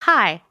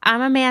Hi,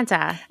 I'm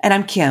Amanda. And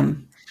I'm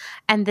Kim.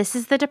 And this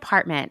is The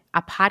Department,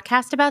 a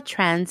podcast about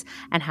trends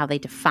and how they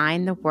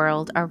define the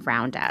world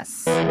around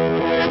us.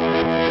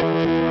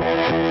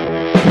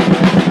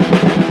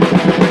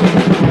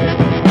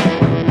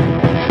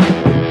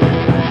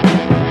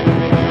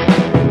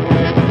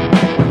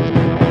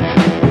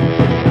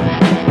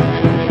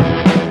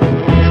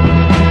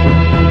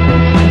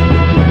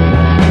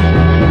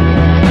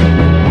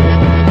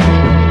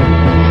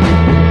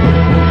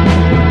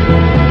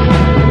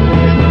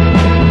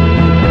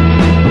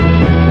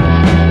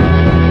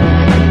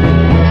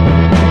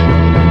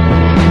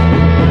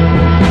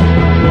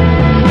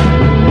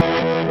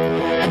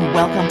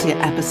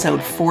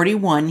 Episode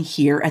 41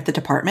 here at the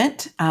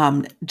department.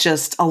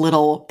 Just a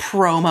little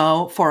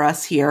promo for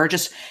us here.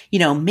 Just,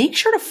 make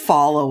sure to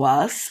follow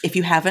us if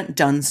you haven't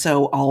done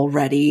so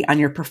already on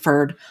your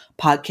preferred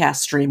podcast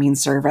streaming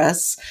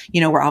service.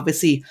 We're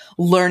obviously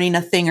learning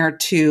a thing or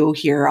two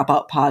here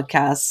about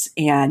podcasts.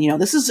 And,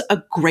 this is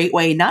a great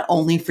way not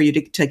only for you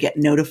to get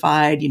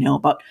notified,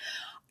 about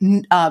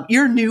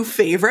your new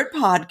favorite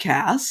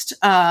podcast,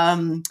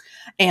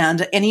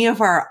 and any of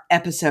our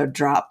episode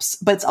drops,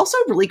 but it's also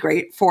really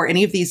great for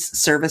any of these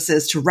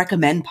services to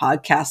recommend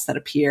podcasts that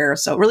appear.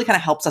 So it really kind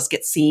of helps us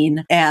get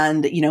seen.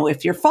 And,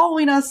 if you're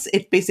following us,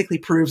 it basically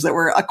proves that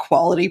we're a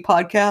quality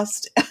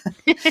podcast.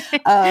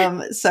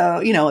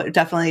 So, it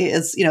definitely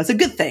is, it's a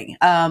good thing.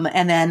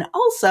 And then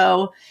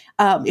also,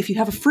 if you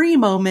have a free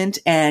moment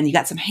and you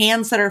got some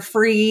hands that are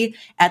free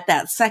at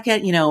that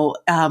second,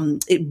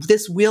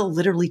 this will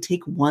literally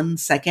take 1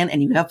 second.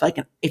 And you have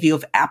if you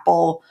have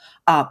Apple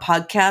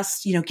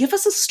podcasts, give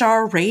us a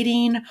star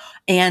rating.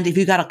 And if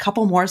you got a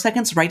couple more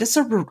seconds, write us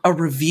a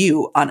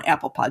review on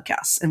Apple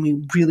Podcasts. And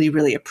we really,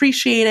 really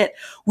appreciate it.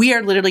 We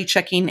are literally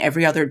checking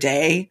every other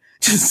day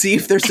to see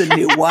if there's a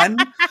new one.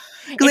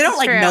 Because they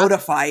don't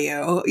notify you,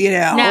 No,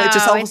 it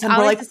just all of a sudden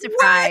we're like, a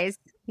surprise.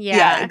 What?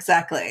 Yeah,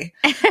 exactly.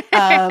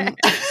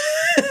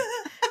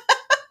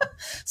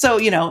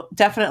 So,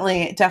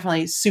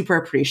 definitely super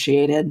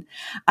appreciated.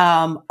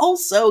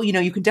 Also,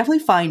 you can definitely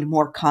find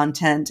more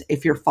content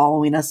if you're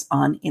following us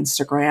on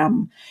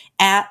Instagram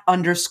at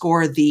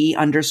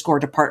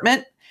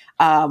 _the_department.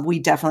 We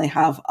definitely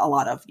have a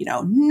lot of,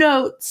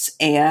 notes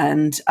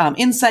and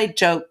inside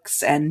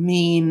jokes and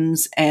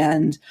memes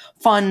and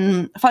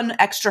fun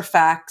extra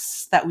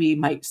facts that we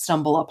might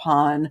stumble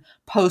upon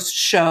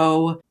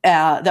post-show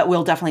that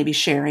we'll definitely be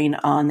sharing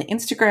on the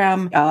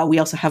Instagram. We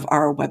also have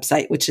our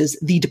website, which is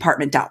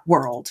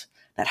thedepartment.world.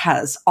 That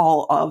has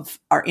all of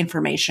our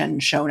information,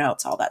 show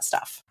notes, all that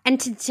stuff. And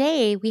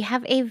today we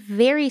have a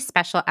very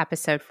special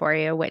episode for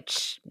you,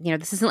 which,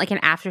 this isn't like an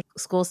after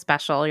school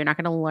special. You're not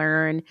going to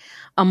learn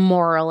a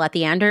moral at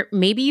the end, or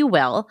maybe you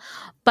will.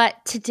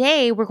 But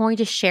today we're going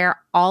to share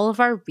all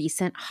of our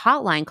recent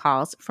hotline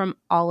calls from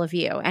all of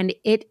you. And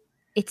it's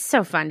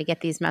so fun to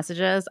get these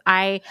messages.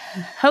 I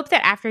hope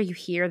that after you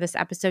hear this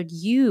episode,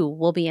 you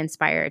will be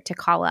inspired to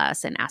call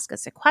us and ask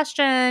us a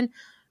question,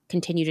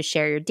 continue to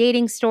share your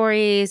dating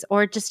stories,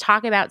 or just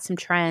talk about some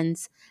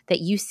trends that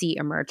you see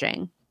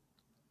emerging.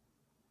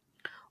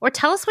 Or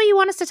tell us what you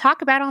want us to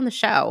talk about on the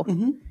show.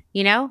 Mm-hmm.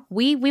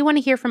 We want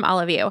to hear from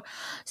all of you.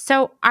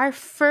 So our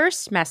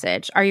first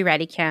message, are you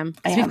ready, Kim?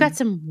 Because we've got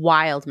some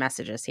wild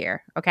messages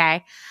here,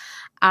 okay?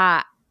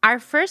 Our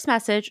first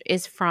message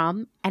is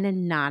from an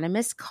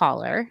anonymous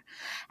caller.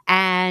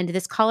 And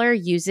this caller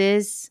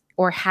uses,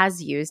 or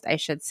has used, I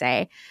should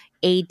say,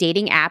 a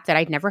dating app that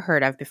I'd never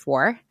heard of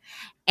before.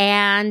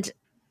 And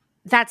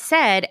that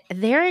said,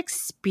 their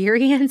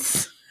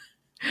experience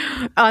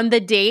on the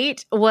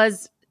date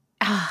was,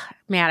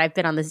 I've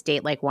been on this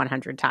date like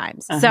 100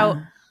 times. So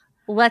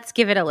let's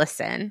give it a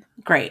listen.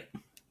 Great.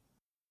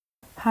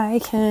 Hi,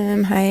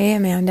 Kim. Hi,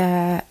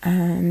 Amanda.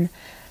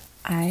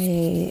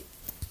 I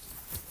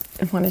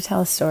want to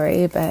tell a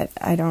story, but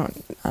I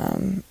don't,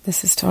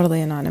 this is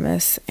totally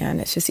anonymous,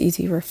 and it's just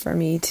easier for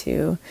me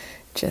to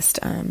just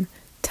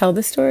tell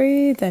the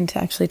story than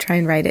to actually try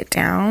and write it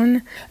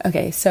down.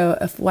 Okay, so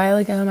a while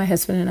ago, my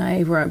husband and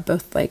I were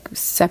both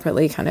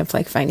separately kind of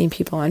finding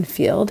people on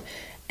Field.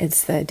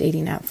 It's the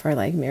dating app for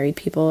married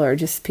people or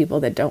just people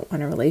that don't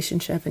want a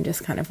relationship and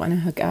just kind of want to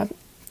hook up.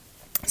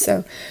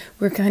 So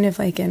we're kind of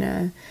in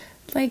a,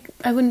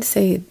 I wouldn't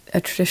say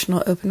a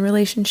traditional open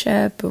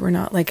relationship, but we're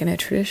not in a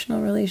traditional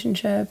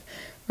relationship.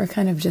 We're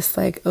kind of just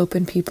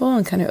open people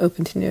and kind of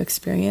open to new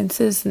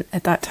experiences. And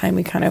at that time,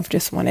 we kind of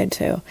just wanted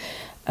to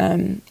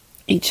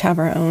each have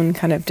our own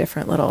kind of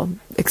different little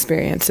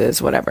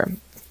experiences, whatever.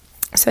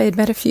 So I had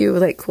met a few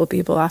cool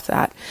people off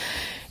that.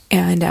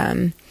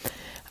 And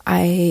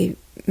I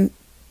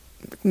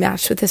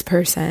matched with this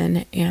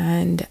person,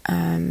 and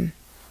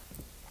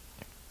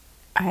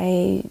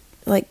I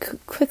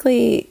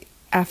quickly,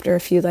 after a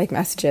few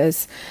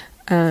messages,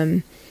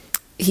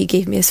 he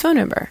gave me his phone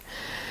number.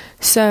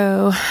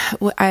 So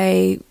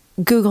I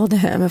Googled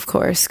him, of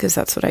course, because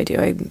that's what I do.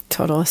 I'm a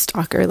total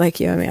stalker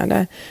like you,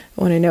 Amanda.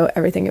 I want to know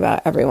everything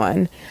about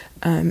everyone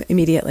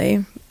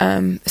immediately.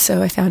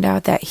 So I found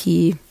out that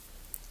he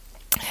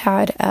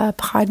had a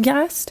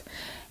podcast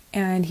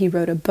and he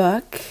wrote a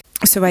book.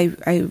 so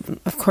I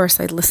of course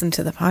I listened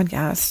to the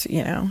podcast,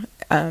 you know.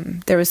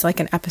 There was like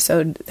an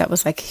episode that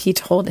was like, he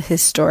told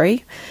his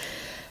story.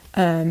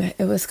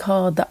 It was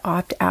called The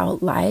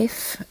Opt-Out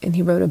Life, and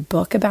he wrote a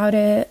book about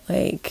it,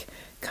 like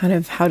kind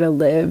of how to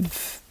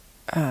live.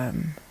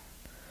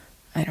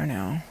 I don't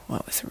know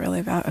what was it really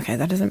about. Okay,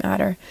 that doesn't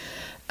matter.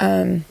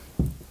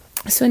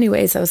 So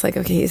anyways, I was like,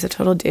 okay, he's a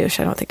total douche.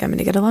 I don't think I'm going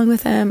to get along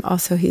with him.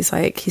 Also, he's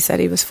like, he said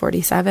he was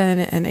 47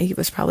 and he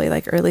was probably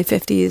like early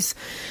 50s.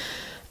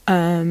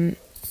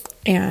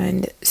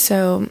 And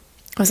so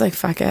I was like,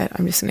 fuck it,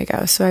 I'm just going to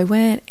go. So I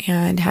went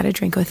and had a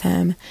drink with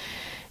him,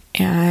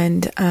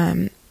 and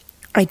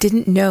I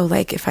didn't know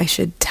like if I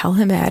should tell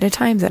him ahead of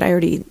time that I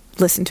already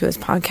listened to his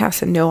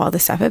podcast and know all the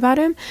stuff about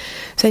him.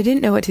 So I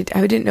didn't know what to do.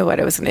 I didn't know what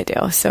I was going to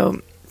do.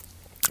 So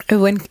I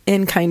went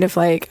in kind of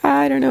like,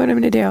 I don't know what I'm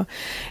going to do.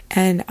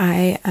 And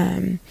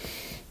I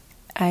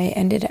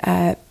ended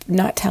up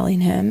not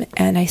telling him,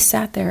 and I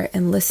sat there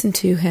and listened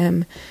to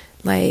him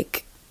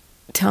like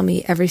tell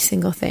me every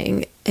single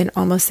thing in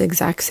almost the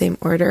exact same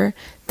order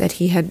that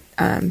he had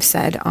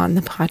said on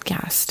the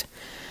podcast.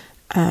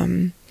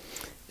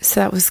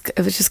 So it was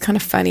just kind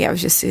of funny. I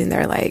was just sitting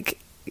there like,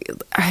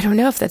 I don't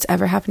know if that's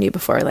ever happened to you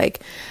before,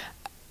 like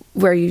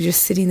where you're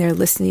just sitting there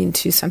listening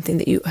to something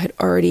that you had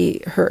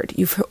already heard.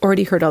 You've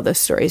already heard all those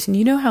stories. And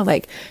you know how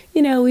like,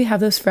 you know, we have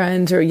those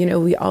friends, or, you know,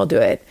 we all do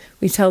it.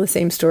 We tell the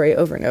same story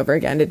over and over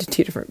again to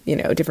two different, you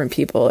know, different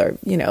people, or,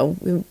 you know,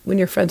 when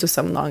you're friends with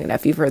someone long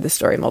enough, you've heard the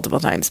story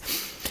multiple times.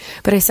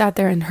 But I sat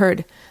there and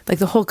heard like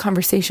the whole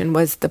conversation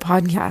was the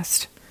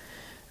podcast.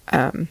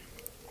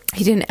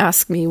 He didn't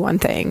ask me one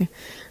thing,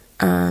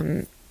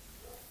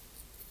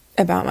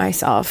 about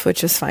myself,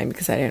 which is fine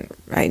because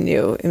I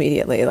knew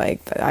immediately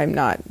like that I'm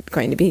not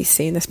going to be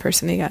seeing this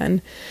person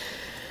again.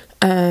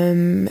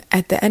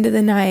 At the end of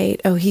the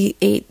night, he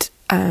ate,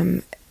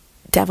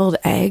 deviled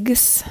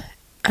eggs.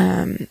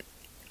 And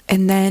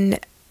then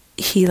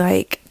he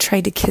like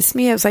tried to kiss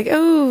me. I was like,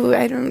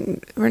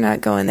 we're not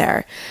going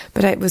there.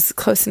 But I was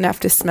close enough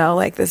to smell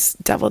like this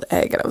deviled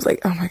egg. And I was like,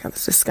 oh my God,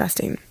 that's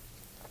disgusting.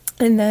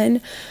 And then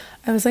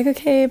I was like,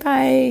 okay,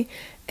 bye.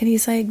 And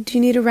he's like, do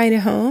you need a ride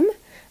home?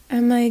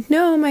 I'm like,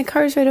 no, my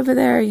car's right over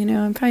there. You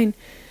know, I'm fine.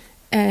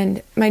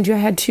 And mind you, I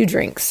had 2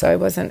 drinks, so I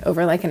wasn't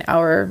over like an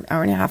hour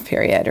and a half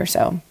period or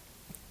so.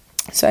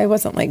 So I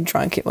wasn't like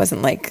drunk. It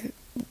wasn't like,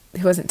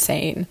 he wasn't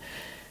sane,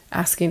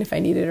 asking if I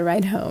needed a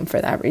ride home for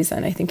that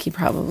reason. I think he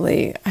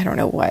probably, I don't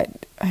know,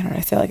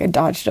 I feel like I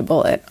dodged a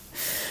bullet.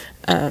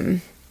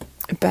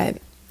 But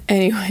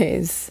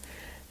anyways,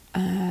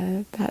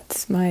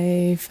 that's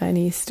my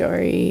funny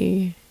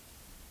story.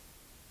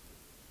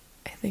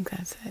 I think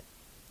that's it.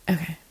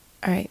 Okay.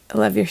 All right. I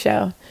love your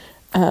show.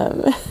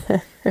 Bye.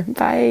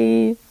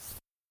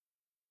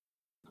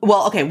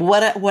 Well, okay.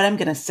 What I'm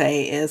going to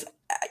say is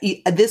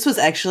this was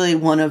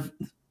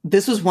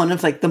one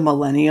of like the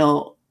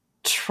millennial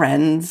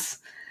trends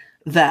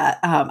that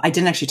I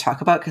didn't actually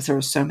talk about because there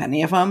were so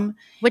many of them.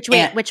 Which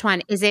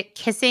one? Is it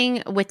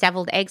kissing with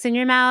deviled eggs in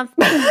your mouth,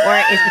 or is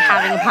it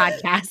having a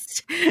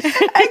podcast?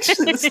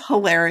 Actually, it's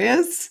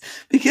hilarious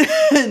because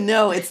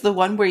no, it's the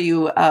one where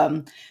you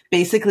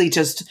basically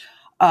just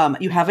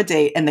you have a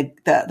date, and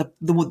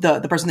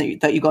the person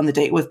that you go on the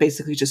date with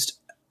basically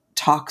just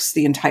talks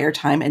the entire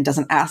time and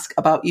doesn't ask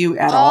about you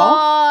at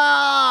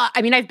all.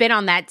 I mean, I've been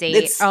on that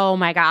date. Oh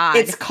my God.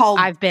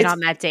 I've been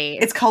on that date.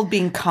 It's called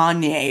being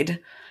Kanye'd.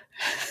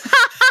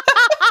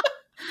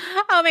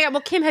 Oh my God.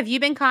 Well, Kim, have you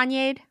been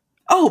Kanye'd?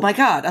 Oh my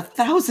God,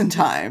 1,000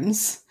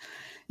 times.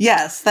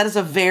 Yes, that is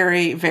a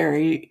very,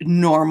 very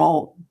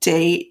normal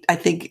date. I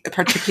think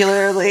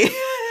particularly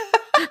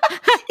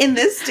in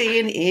this day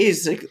and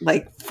age,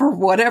 like for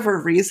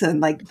whatever reason,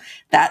 like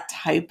that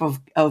type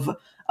of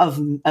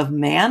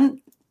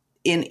man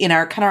in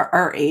our kind of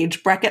our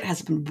age bracket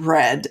has been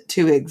bred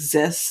to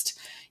exist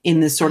in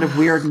this sort of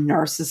weird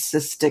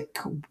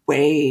narcissistic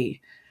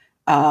way.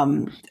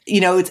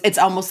 It's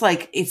almost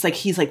like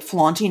he's like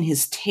flaunting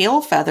his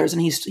tail feathers,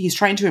 and he's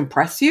trying to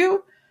impress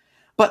you,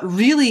 but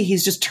really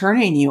he's just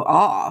turning you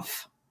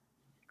off.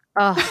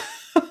 Oh,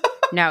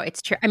 no,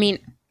 it's true. I mean,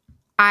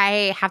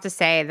 I have to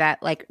say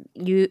that like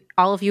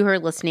all of you who are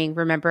listening,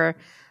 remember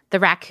the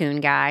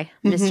raccoon guy,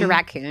 mm-hmm. Mr.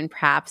 Raccoon,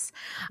 perhaps.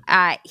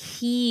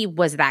 He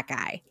was that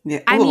guy.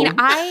 Yeah. I mean,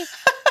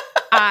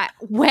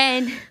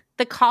 when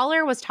the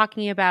caller was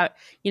talking about,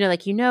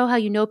 how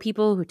you know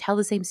people who tell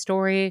the same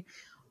story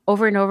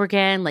over and over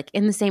again, like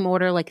in the same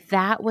order, like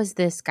that was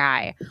this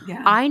guy.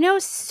 Yeah. I know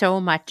so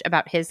much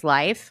about his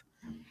life,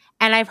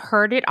 and I've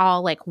heard it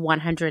all like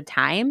 100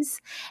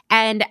 times.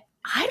 And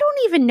I don't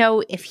even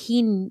know if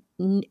he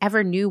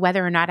ever knew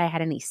whether or not I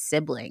had any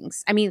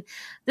siblings. I mean,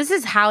 this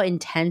is how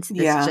intense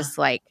this just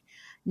like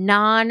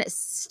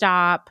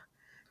nonstop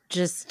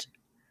just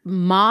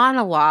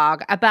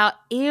monologue about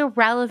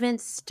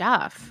irrelevant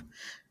stuff.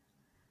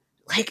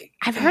 Like,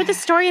 I've heard the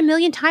story a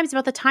million times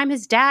about the time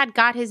his dad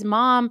got his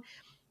mom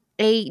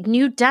a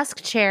new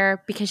desk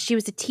chair because she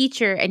was a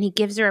teacher, and he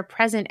gives her a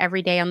present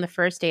every day on the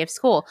first day of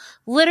school.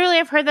 Literally,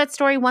 I've heard that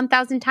story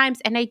 1,000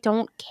 times, and I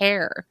don't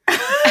care.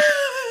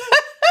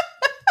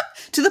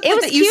 To the It point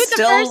was that you cute the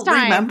still first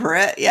time. remember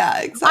it. Yeah,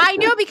 exactly. I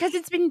know, because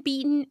it's been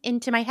beaten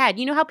into my head.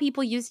 You know how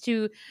people used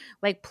to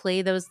like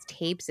play those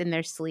tapes in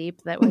their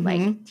sleep that would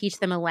like teach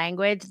them a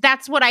language?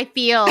 That's what I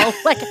feel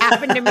like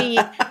happened to me.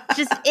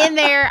 Just in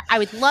there. I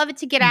would love it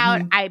to get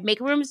out. I'd make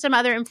room for some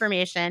other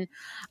information.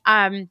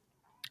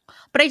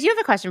 But I do have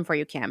a question for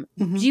you, Kim.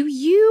 Do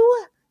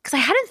you, because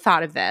I hadn't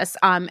thought of this,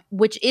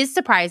 which is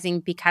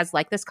surprising because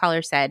like this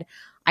caller said,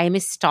 I am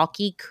a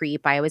stalky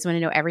creep. I always want to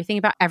know everything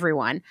about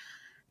everyone.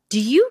 Do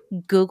you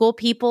Google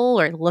people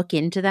or look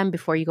into them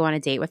before you go on a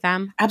date with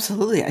them?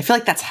 Absolutely. I feel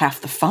like that's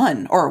half the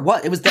fun, or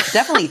what? It was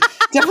definitely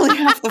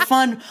half the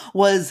fun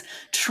was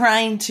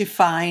trying to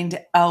find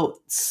out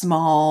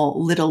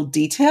small little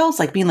details,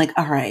 like being like,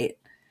 all right,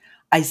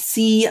 I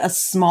see a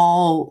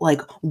small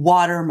like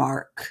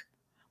watermark.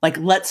 Like,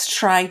 let's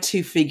try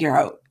to figure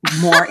out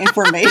more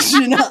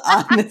information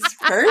on this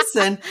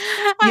person,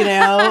 you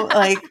know,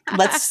 like,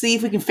 let's see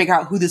if we can figure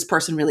out who this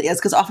person really is.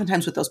 Because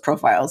oftentimes with those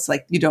profiles,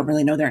 like, you don't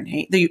really know their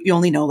name. You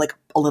only know like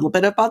a little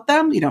bit about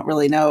them. You don't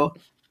really know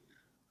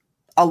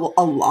a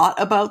lot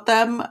about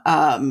them.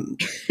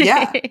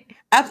 Yeah.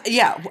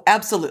 Yeah,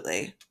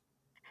 absolutely.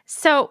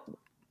 So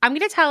I'm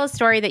going to tell a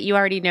story that you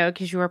already know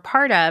because you were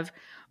part of,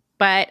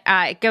 but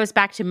it goes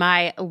back to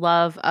my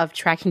love of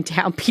tracking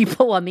down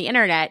people on the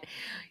internet.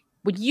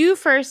 When you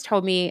first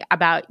told me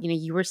about,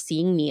 you were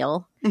seeing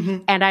Neil,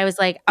 and I was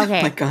like, okay,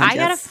 Oh my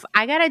God,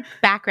 I gotta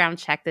background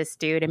check this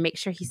dude and make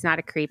sure he's not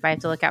a creep. I have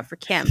to look out for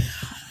Kim.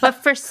 But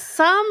for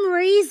some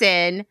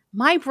reason,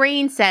 my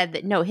brain said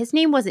that no, his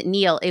name wasn't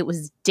Neil, it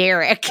was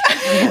Derek.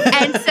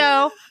 And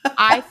so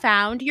I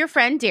found your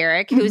friend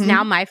Derek, who's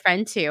now my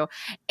friend too.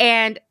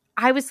 And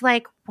I was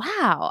like,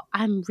 wow,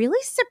 I'm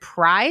really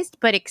surprised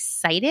but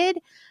excited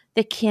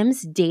that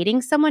Kim's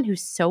dating someone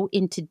who's so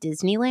into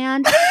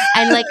Disneyland.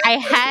 And like my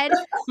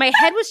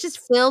head was just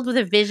filled with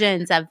the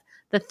visions of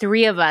the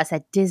three of us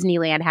at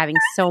Disneyland having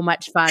so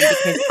much fun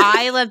because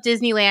I love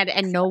Disneyland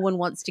and no one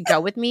wants to go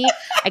with me.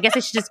 I guess I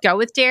should just go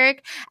with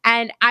Derek.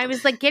 And I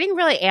was like getting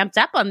really amped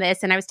up on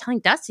this. And I was telling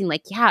Dustin,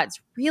 like, yeah, it's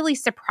really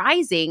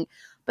surprising.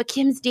 But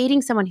Kim's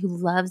dating someone who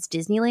loves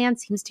Disneyland,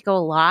 seems to go a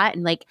lot.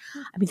 And like,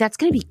 I mean, that's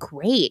going to be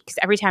great because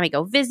every time I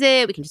go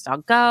visit, we can just all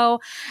go.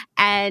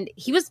 And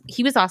he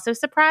was also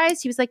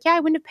surprised. He was like, yeah,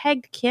 I wouldn't have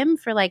pegged Kim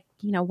for like,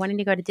 wanting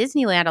to go to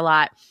Disneyland a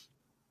lot.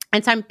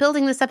 And so I'm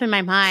building this up in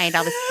my mind,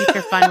 all this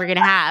future fun we're going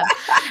to have.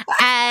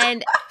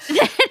 And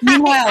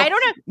meanwhile, I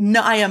don't know.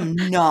 No, I am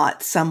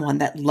not someone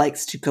that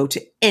likes to go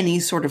to any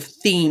sort of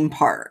theme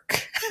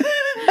park.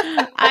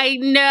 I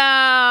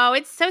know.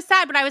 It's so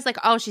sad. But I was like,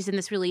 oh, she's in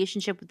this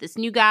relationship with this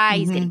new guy.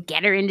 He's going to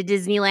get her into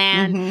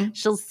Disneyland.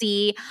 She'll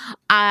see.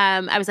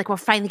 I was like, we're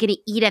finally going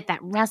to eat at that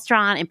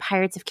restaurant in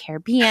Pirates of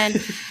Caribbean.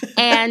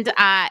 And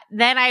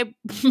then I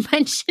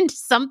mentioned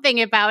something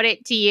about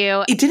it to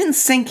you. It didn't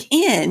sink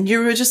in.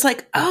 You were just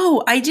like,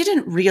 oh, I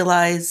didn't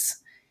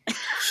realize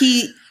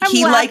he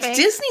liked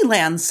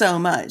Disneyland so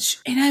much.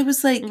 And I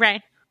was like,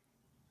 right.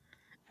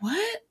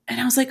 What? And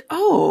I was like,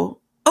 oh,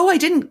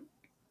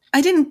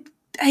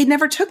 I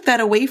never took that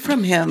away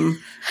from him.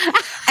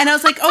 And I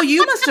was like, oh,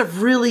 you must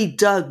have really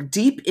dug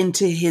deep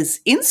into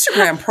his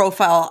Instagram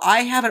profile.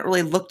 I haven't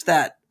really looked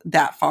that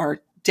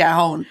far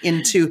down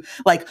into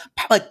like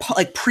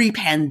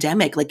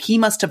pre-pandemic. Like he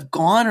must have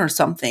gone or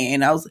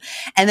something.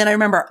 And then I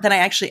remember then I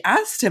actually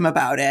asked him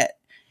about it.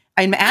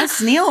 I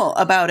asked Neil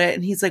about it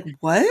and he's like,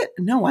 what?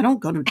 No, I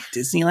don't go to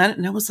Disneyland.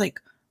 And I was like,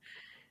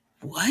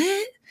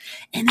 what?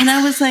 And then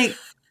I was like,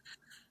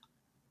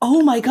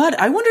 oh my God,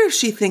 I wonder if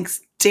she thinks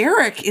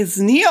Derek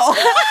is Neil.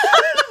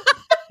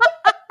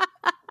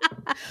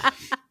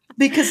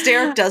 Because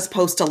Derek does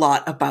post a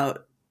lot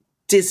about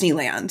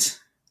Disneyland.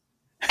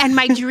 And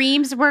my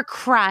dreams were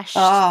crushed.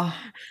 Oh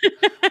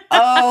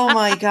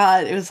my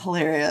God. It was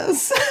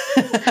hilarious.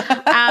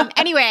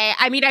 Anyway,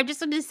 I mean, I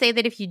just wanted to say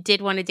that if you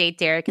did want to date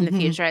Derek in the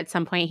future, at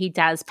some point he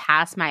does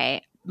pass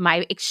my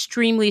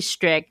extremely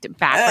strict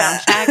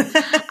background check.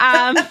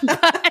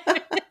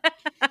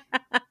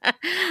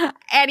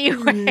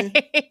 Anyway,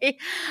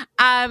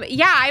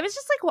 yeah, I was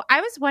just like, I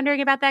was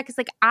wondering about that because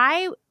like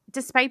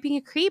despite being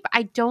a creep,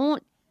 I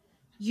don't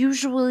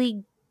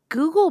usually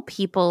Google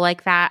people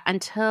like that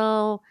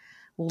until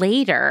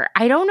later.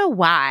 I don't know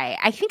why.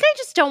 I think I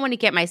just don't want to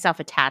get myself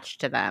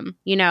attached to them,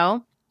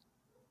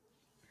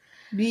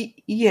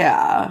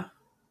 Yeah.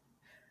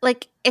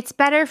 Like, it's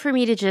better for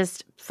me to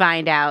just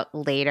find out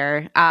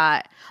later.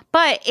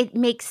 But it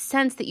makes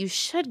sense that you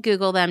should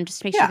Google them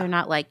just to make sure they're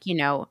not like,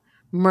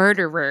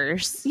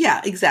 murderers.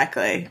 Yeah,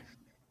 exactly.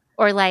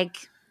 Or like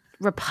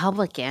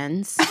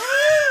Republicans.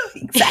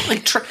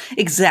 Exactly.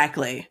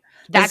 Exactly.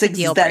 That's a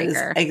deal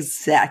breaker. That is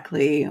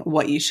exactly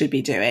what you should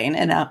be doing.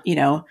 And,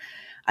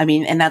 I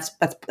mean, and that's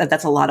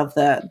a lot of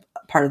the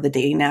part of the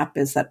dating app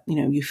is that,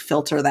 you can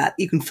filter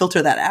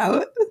that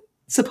out,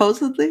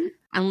 supposedly.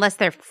 Unless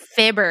they're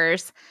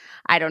fibbers.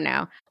 I don't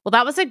know. Well,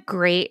 that was a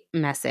great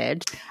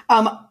message.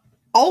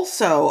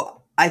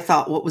 Also, I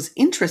thought what was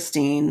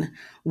interesting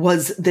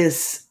was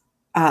this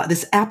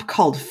this app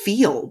called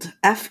Field,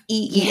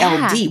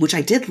 Feeld, which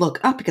I did look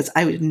up because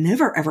I had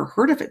never ever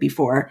heard of it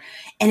before.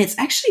 And it's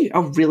actually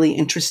a really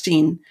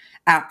interesting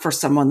app for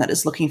someone that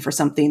is looking for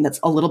something that's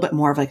a little bit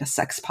more of like a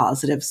sex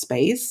positive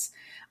space.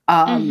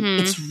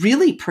 It's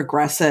really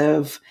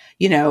progressive.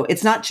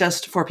 It's not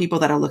just for people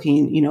that are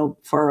looking,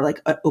 for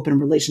like open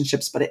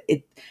relationships, but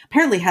it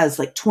apparently has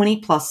like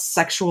 20 plus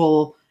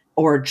sexual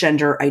or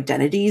gender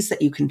identities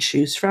that you can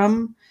choose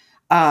from.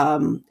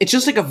 It's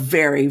just like a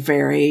very,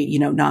 very,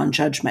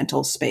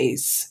 non-judgmental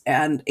space.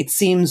 And it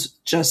seems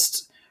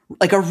just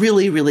like a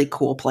really, really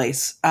cool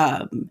place.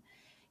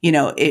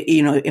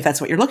 If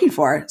that's what you're looking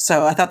for.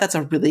 So I thought that's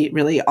a really,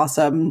 really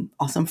awesome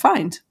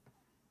find.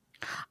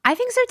 I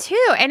think so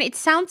too. And it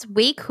sounds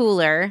way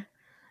cooler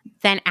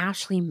than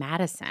Ashley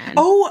Madison.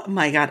 Oh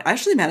my God.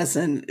 Ashley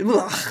Madison.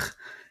 Ugh.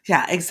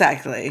 Yeah,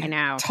 exactly. I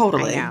know.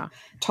 Totally.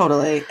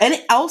 Totally. And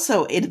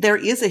there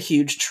is a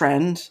huge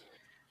trend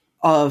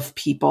of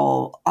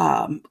people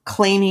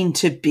claiming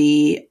to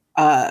be,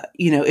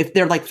 if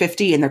they're like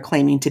 50 and they're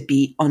claiming to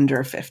be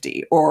under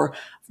 50, or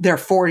they're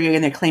 40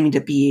 and they're claiming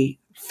to be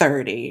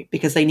 30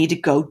 because they need to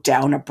go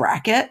down a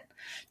bracket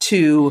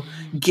to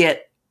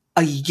get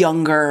a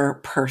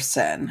younger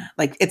person.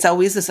 Like it's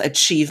always this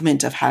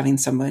achievement of having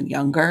someone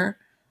younger.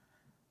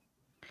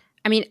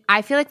 I mean,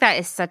 I feel like that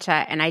is such a,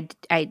 and I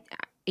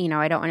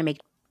don't want to make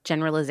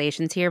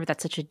generalizations here, but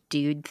that's such a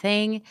dude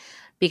thing,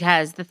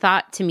 because the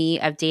thought to me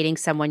of dating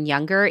someone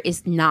younger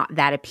is not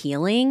that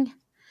appealing.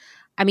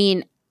 I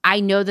mean,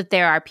 I know that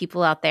there are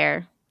people out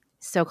there,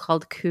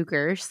 so-called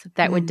cougars,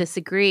 that would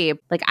disagree.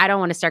 Like, I don't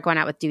want to start going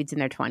out with dudes in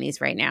their 20s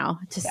right now.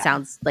 It just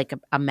sounds like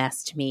a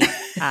mess to me.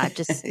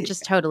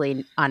 Just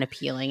totally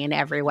unappealing in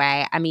every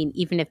way. I mean,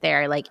 even if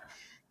they're like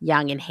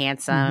young and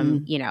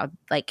handsome,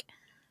 like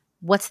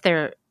what's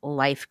their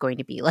life going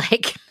to be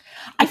like?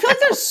 I feel like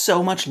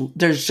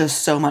there's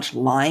just so much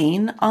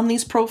lying on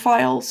these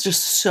profiles,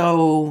 just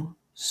so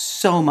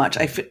much.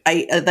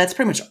 That's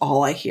pretty much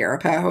all I hear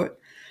about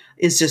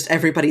is just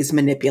everybody's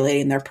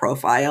manipulating their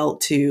profile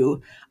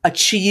to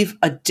achieve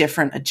a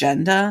different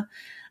agenda.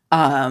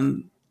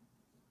 Everyone's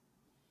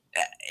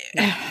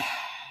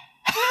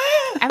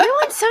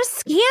so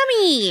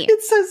scammy.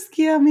 It's so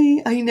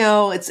scammy. I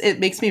know it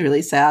makes me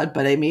really sad,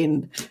 but I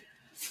mean,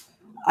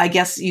 I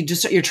guess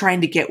you're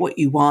trying to get what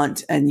you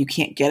want and you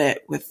can't get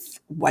it with,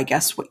 I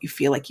guess, what you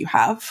feel like you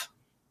have.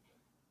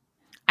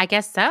 I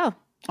guess so.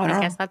 I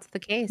guess that's the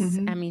case.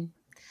 Mm-hmm. I mean,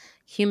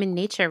 human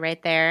nature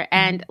right there.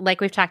 And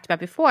like we've talked about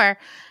before,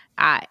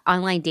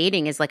 online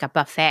dating is like a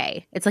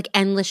buffet. It's like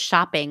endless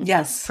shopping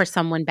for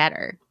someone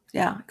better.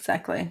 Yeah,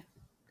 exactly.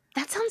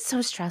 That sounds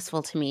so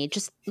stressful to me.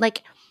 Just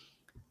like,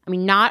 I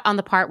mean, not on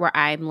the part where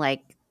I'm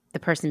like the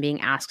person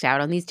being asked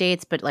out on these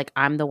dates, but like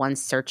I'm the one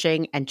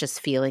searching and just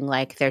feeling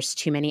like there's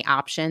too many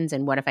options.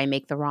 And what if I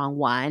make the wrong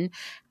one?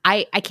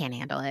 I can't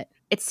handle it.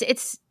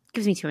 It's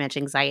gives me too much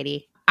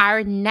anxiety.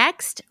 Our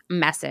next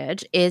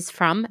message is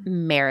from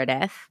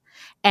Meredith.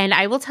 And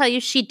I will tell you,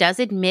 she does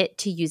admit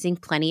to using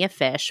plenty of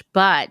fish,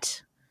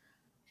 but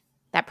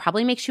that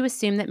probably makes you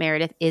assume that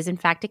Meredith is in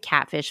fact a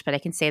catfish, but I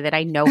can say that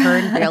I know her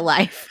in real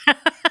life.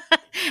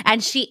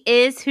 And she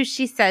is who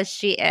she says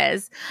she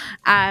is.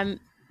 Well,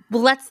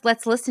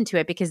 let's listen to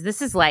it, because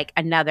this is like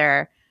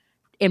another,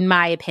 in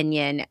my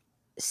opinion,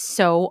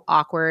 so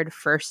awkward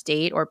first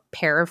date or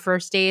pair of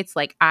first dates.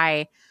 Like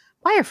why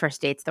are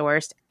first dates the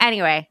worst?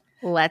 Anyway,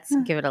 let's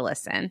give it a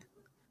listen.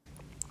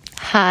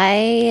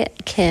 Hi,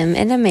 Kim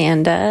and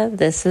Amanda.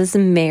 This is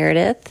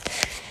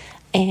Meredith.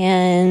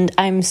 And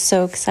I'm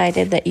so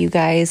excited that you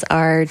guys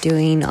are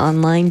doing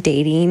online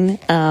dating.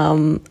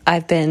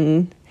 I've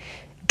been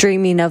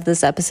dreaming of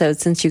this episode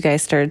since you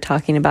guys started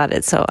talking about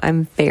it, so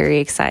I'm very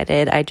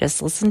excited. I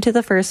just listened to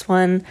the first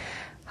one,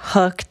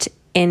 hooked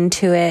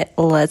into it.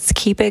 Let's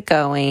keep it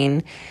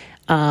going.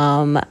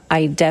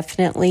 I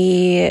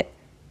definitely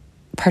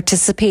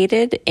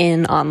participated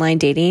in online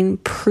dating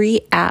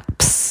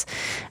pre-apps.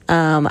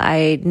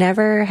 I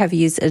never have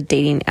used a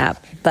dating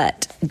app,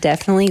 but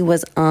definitely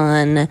was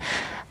on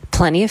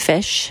Plenty of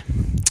Fish,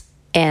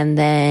 and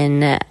then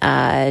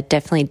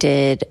definitely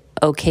did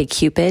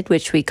OKCupid,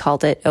 which we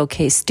called it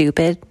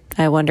OKStupid.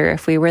 I wonder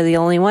if we were the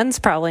only ones.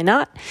 Probably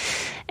not.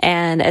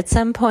 And at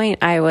some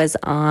point I was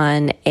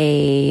on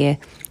a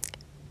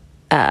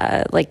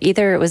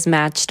either it was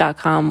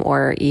Match.com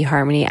or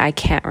eHarmony. I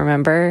can't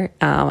remember.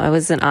 I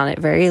wasn't on it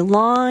very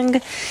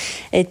long.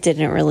 It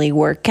didn't really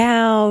work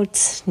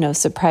out. No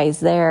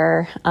surprise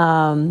there.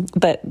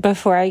 But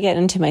before I get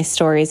into my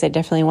stories, I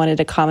definitely wanted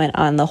to comment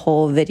on the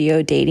whole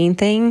video dating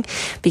thing,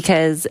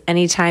 because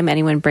anytime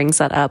anyone brings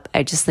that up,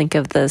 I just think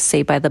of the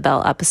Saved by the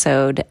Bell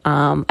episode.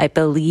 I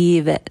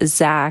believe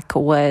Zach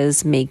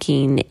was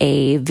making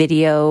a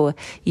video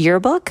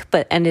yearbook,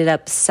 but ended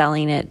up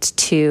selling it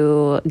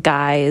to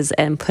guys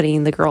and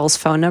putting the girls'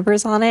 phone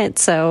numbers on it.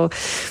 So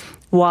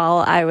while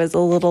I was a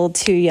little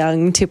too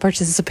young to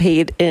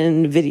participate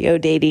in video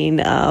dating,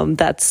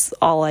 that's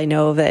all I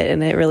know of it.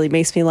 And it really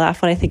makes me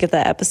laugh when I think of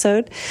that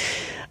episode.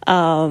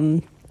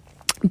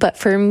 But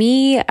for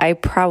me, I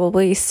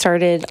probably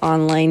started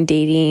online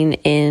dating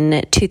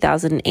in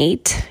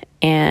 2008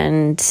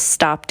 and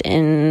stopped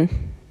in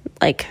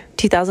like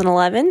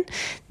 2011.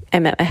 I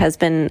met my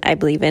husband, I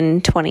believe,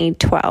 in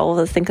 2012.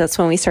 I think that's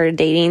when we started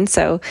dating.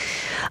 So,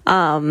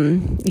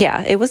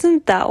 yeah, it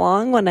wasn't that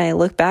long when I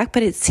look back,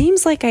 but it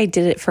seems like I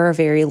did it for a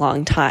very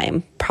long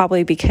time,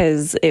 probably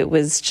because it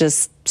was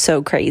just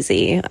so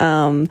crazy.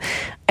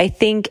 I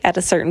think at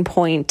a certain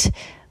point,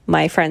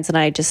 my friends and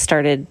I just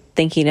started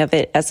thinking of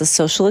it as a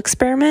social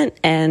experiment.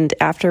 And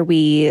after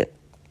we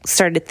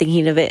started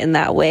thinking of it in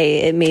that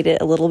way, it made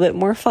it a little bit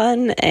more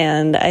fun.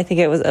 And I think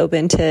it was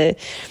open to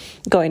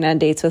going on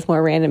dates with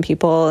more random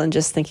people and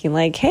just thinking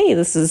like, hey,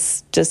 this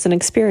is just an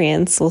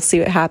experience. We'll see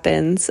what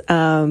happens.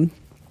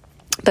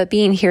 But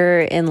being here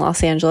in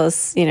Los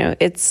Angeles, you know,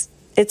 it's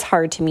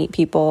hard to meet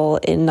people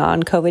in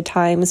non-COVID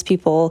times.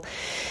 People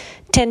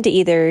tend to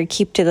either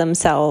keep to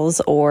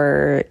themselves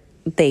or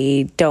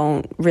they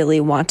don't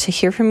really want to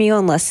hear from you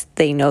unless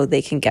they know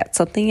they can get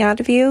something out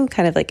of you,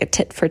 kind of like a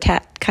tit for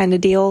tat kind of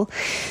deal.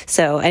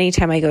 So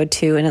anytime I go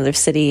to another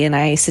city and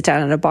I sit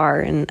down at a bar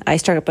and I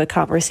start up a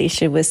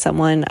conversation with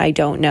someone I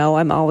don't know,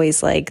 I'm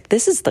always like,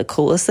 this is the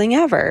coolest thing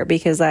ever,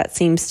 because that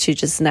seems to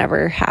just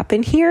never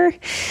happen here.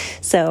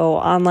 So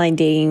online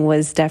dating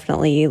was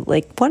definitely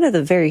like one of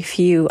the very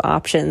few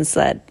options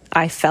that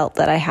I felt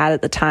that I had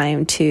at the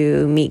time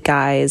to meet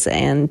guys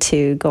and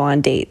to go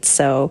on dates.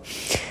 So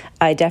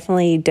I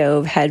definitely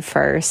dove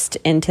headfirst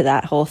into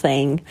that whole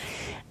thing.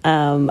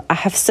 I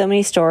have so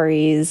many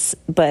stories,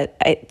 but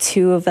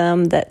two of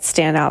them that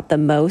stand out the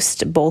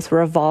most both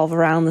revolve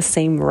around the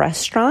same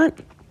restaurant,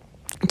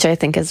 which I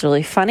think is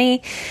really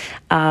funny.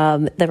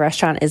 The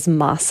restaurant is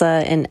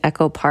Masa in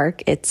Echo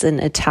Park. It's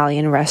an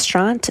Italian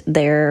restaurant.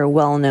 They're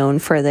well known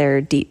for their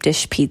deep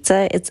dish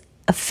pizza. It's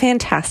a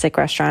fantastic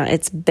restaurant.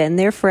 It's been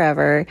there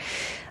forever.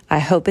 I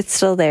hope it's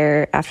still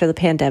there after the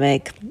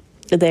pandemic.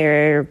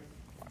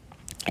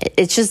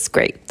 It's just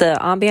great. The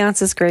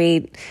ambiance is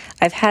great.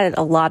 I've had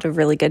a lot of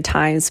really good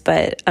times,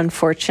 but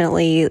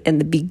unfortunately, in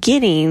the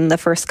beginning, the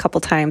first couple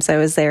times I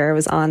was there, I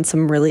was on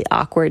some really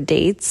awkward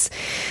dates.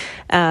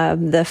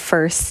 The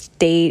first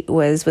date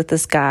was with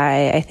this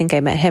guy. I think I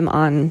met him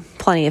on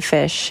Plenty of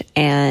Fish,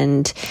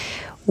 and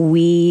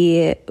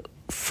we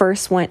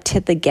first went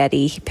to the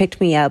Getty. He picked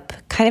me up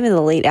kind of in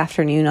the late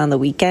afternoon on the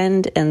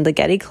weekend, and the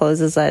Getty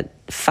closes at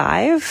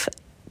 5.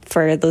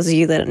 For those of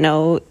you that don't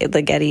know,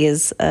 the Getty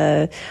is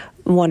a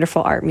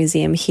wonderful art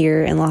museum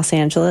here in Los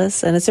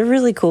Angeles, and it's a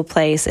really cool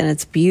place and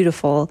it's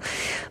beautiful.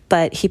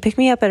 But he picked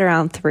me up at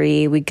around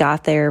 3. We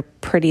got there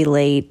pretty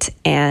late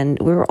and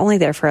we were only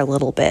there for a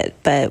little bit.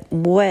 But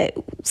what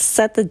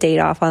set the date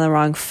off on the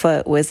wrong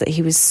foot was that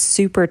he was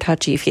super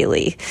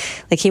touchy-feely.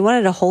 Like, he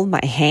wanted to hold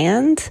my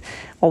hand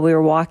while we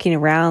were walking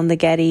around the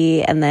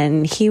Getty, and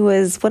then he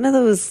was one of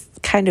those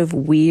kind of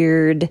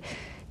weird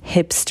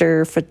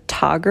hipster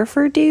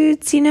photographer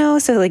dudes, you know?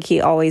 So like,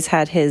 he always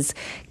had his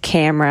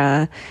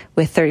camera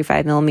with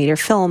 35 millimeter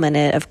film in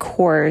it, of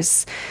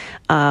course.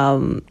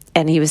 And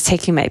he was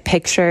taking my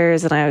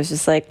pictures, and I was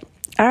just like,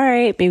 all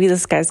right, maybe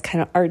this guy's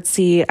kind of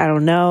artsy. I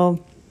don't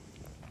know.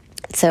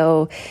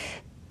 So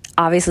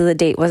obviously the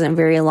date wasn't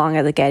very long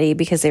at the Getty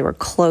because they were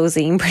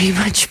closing pretty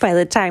much by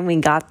the time we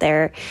got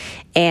there.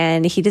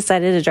 And he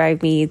decided to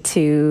drive me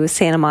to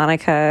Santa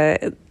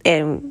Monica.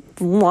 And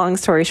long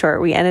story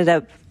short, we ended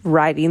up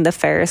riding the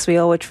Ferris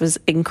wheel, which was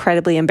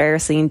incredibly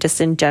embarrassing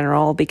just in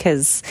general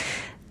because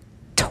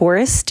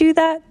tourists do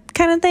that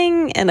kind of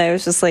thing. And I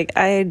was just like,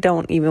 I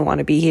don't even want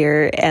to be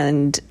here.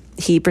 And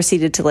he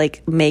proceeded to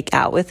like make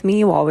out with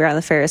me while we were on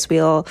the Ferris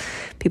wheel.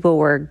 People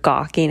were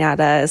gawking at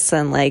us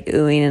and like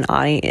oohing and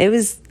ahhing. It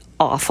was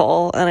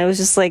awful. And I was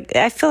just like,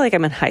 I feel like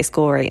I'm in high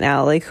school right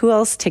now. Like, who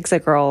else takes a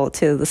girl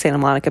to the Santa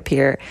Monica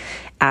Pier,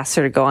 asks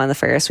her to go on the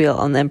Ferris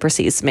wheel, and then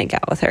proceeds to make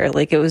out with her?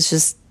 Like, it was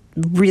just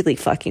really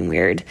fucking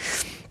weird.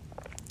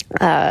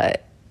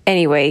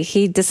 Anyway,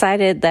 he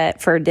decided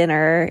that for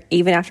dinner,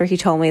 even after he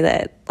told me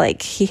that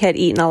like he had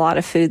eaten a lot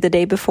of food the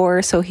day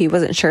before, so he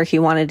wasn't sure he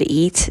wanted to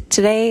eat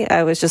today.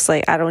 I was just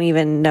like, I don't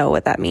even know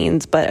what that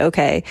means, but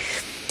okay.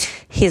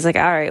 He's like,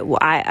 all right, well,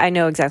 I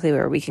know exactly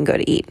where we can go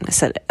to eat. And I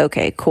said,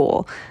 okay,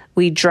 cool.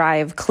 We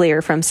drive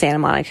clear from Santa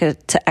Monica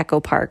to Echo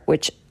Park,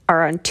 which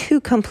are on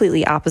two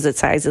completely opposite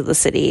sides of the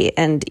city.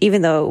 And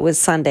even though it was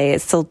Sunday,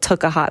 it still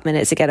took a hot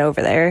minute to get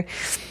over there.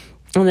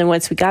 And then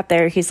once we got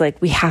there, he's like,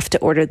 we have to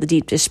order the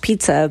deep dish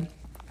pizza.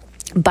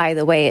 By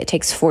the way, it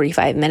takes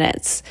 45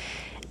 minutes.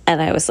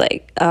 And I was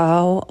like,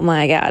 oh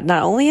my God,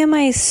 not only am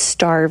I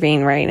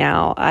starving right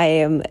now, I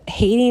am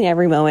hating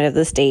every moment of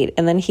this date.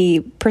 And then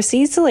he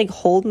proceeds to like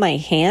hold my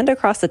hand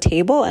across the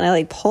table, and I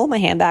like pull my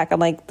hand back. I'm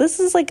like, this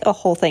is like a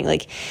whole thing.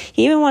 Like,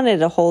 he even wanted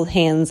to hold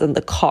hands in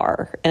the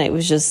car, and it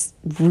was just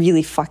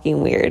really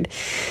fucking weird.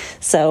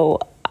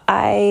 So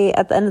I,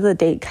 at the end of the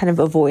date, kind of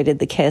avoided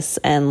the kiss,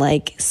 and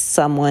like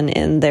someone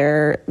in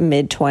their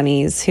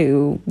mid-20s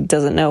who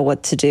doesn't know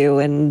what to do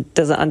and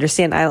doesn't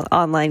understand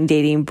online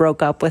dating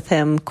broke up with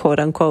him,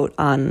 quote unquote,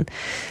 on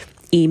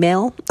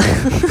email.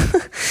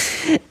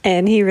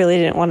 And he really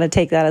didn't want to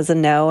take that as a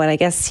no. And I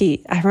guess I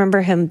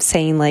remember him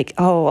saying like,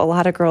 oh, a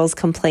lot of girls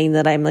complain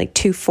that I'm like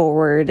too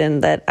forward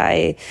and that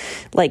I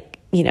like,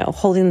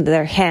 holding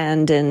their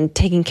hand and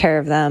taking care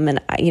of them. And,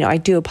 I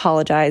do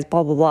apologize,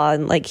 blah, blah, blah.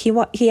 And like,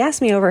 he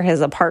asked me over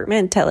his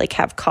apartment to like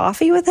have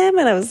coffee with him.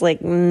 And I was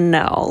like,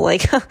 no,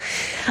 like,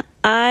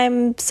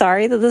 I'm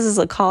sorry that this is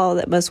a call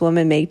that most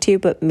women make to you,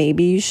 but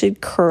maybe you should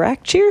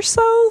correct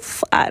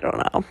yourself. I don't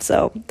know.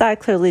 So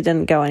that clearly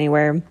didn't go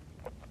anywhere.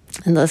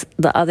 And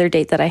the other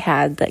date that I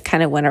had that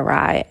kind of went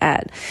awry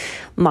at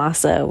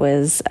Masa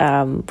was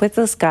with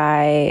this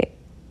guy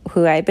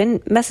who I'd been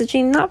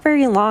messaging not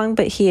very long,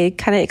 but he had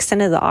kind of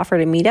extended the offer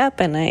to meet up.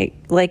 And I,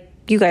 like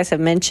you guys have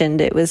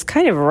mentioned, it was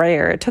kind of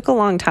rare. It took a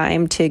long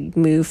time to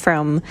move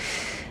from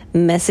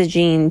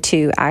messaging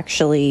to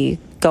actually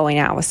going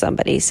out with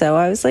somebody. So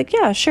I was like,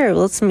 yeah, sure,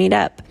 let's meet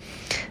up.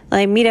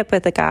 I meet up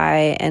with a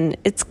guy, and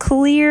it's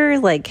clear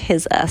like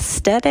his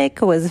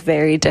aesthetic was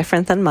very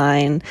different than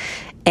mine.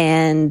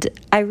 And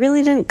I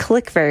really didn't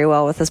click very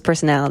well with his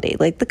personality.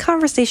 Like, the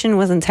conversation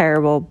wasn't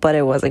terrible, but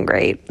it wasn't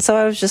great. So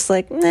I was just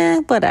like, nah,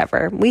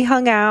 whatever. We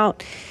hung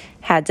out,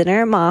 had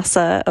dinner at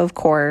Masa, of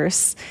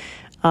course.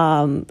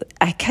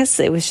 I guess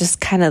it was just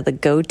kind of the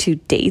go-to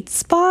date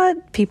spot.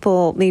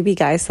 Maybe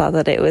guys thought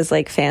that it was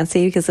like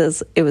fancy because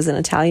it was an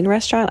Italian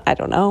restaurant. I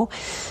don't know.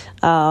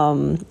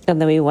 And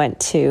then we went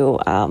to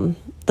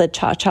the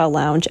Cha-Cha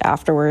Lounge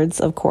afterwards,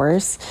 of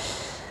course.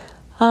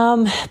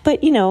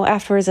 But,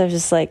 afterwards I was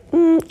just like,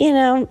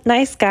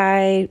 nice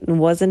guy,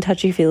 wasn't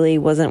touchy-feely,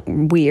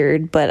 wasn't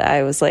weird, but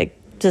I was like,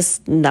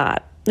 just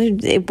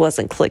it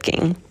wasn't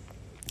clicking.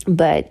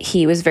 But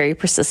he was very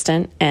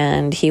persistent,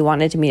 and he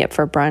wanted to meet up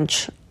for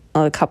brunch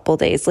a couple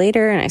days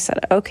later, and I said,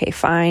 okay,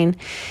 fine.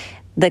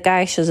 The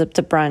guy shows up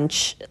to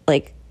brunch,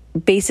 like,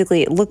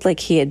 basically it looked like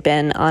he had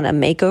been on a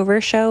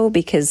makeover show,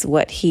 because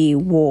what he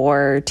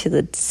wore to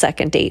the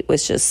second date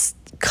was just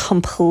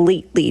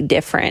completely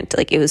different.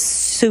 Like, it was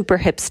super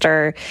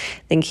hipster.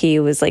 I think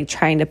he was like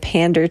trying to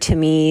pander to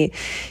me.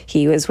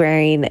 He was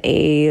wearing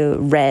a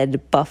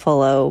red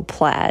buffalo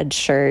plaid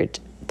shirt,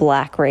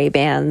 black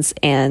Ray-Bans,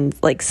 and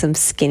like some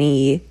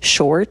skinny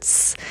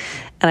shorts.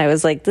 And I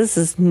was like, this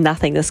is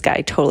nothing this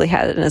guy totally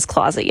had in his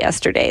closet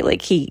yesterday.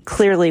 Like, he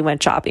clearly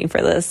went shopping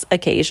for this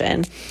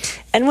occasion.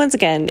 And once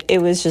again,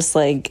 it was just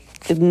like,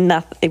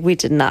 nothing. We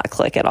did not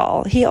click at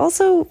all. He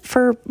also,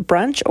 for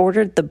brunch,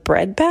 ordered the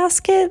bread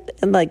basket,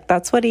 and like,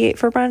 that's what he ate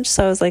for brunch.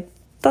 So I was like,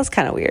 that's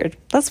kind of weird.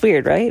 That's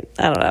weird, right?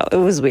 I don't know.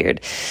 It was weird.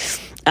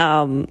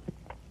 And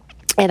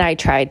I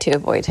tried to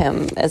avoid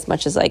him as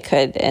much as I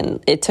could.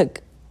 And it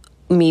took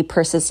me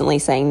persistently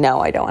saying,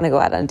 no, I don't want to go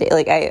out on a date.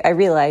 Like, I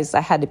realized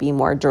I had to be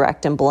more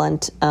direct and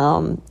blunt.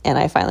 And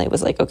I finally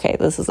was like, okay,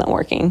 this isn't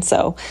working.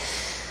 So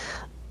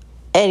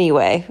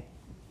anyway,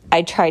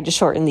 I tried to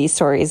shorten these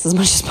stories as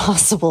much as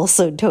possible.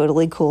 So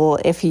totally cool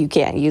if you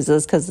can't use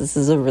this, because this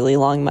is a really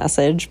long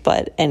message.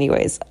 But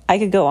anyways, I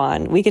could go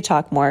on. We could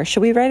talk more.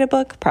 Should we write a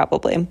book?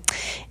 Probably.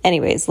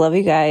 Anyways, love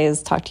you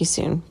guys. Talk to you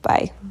soon.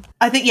 Bye.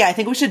 I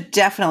think we should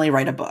definitely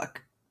write a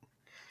book.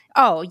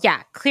 Oh,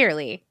 yeah,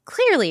 clearly,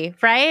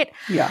 right?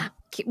 Yeah.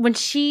 When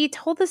she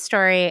told the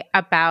story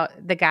about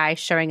the guy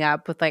showing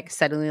up with like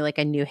suddenly like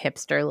a new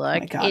hipster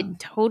look, it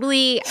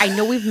totally, I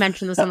know we've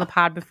mentioned this on the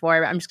pod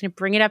before, but I'm just going to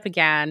bring it up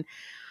again.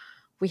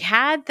 We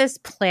had this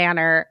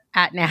planner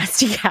at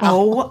Nasty Gal.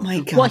 Oh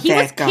my God. Well, he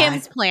was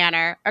Kim's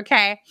planner.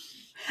 Okay.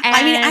 And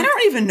I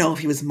don't even know if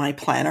he was my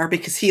planner,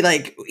 because he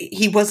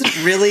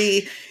wasn't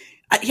really,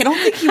 I don't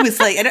think he was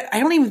like, I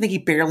don't even think he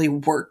barely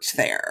worked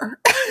there.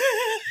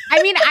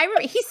 I mean,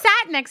 he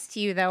sat next to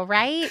you though,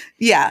 right?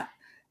 Yeah.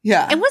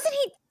 Yeah. And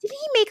did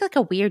he make like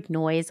a weird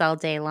noise all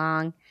day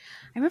long?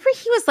 I remember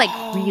he was like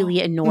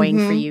really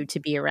annoying for you to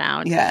be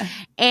around. Yeah.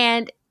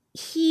 And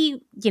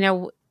he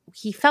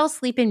fell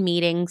asleep in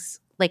meetings,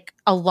 like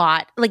a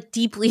lot, like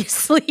deeply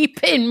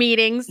asleep in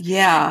meetings.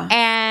 Yeah.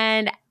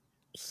 And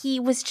he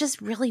was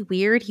just really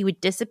weird. He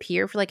would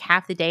disappear for like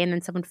half the day, and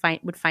then someone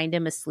would find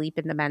him asleep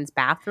in the men's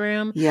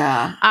bathroom.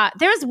 Yeah.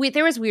 There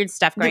was weird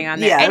stuff going on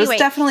there. Yeah, anyway, it was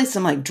definitely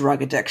some like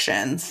drug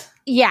addictions.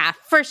 Yeah,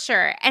 for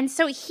sure. And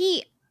so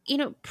he,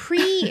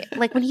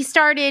 like when he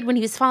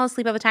was falling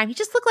asleep all the time, he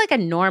just looked like a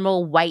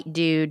normal white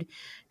dude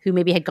who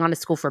maybe had gone to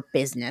school for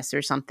business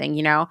or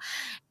something,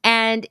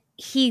 And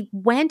he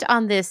went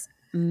on this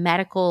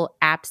medical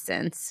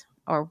absence,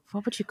 or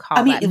what would you call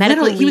that? Medical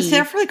literally, leave. He was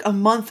there for like a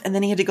month, and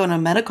then he had to go on a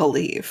medical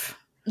leave.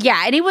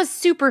 Yeah, and it was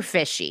super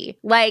fishy.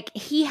 Like,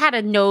 he had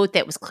a note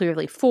that was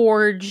clearly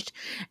forged,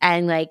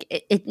 and like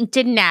it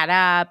didn't add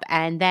up.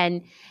 And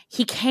then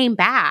he came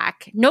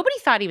back. Nobody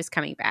thought he was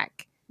coming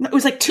back. It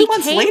was like 2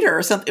 months later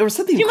or something. It was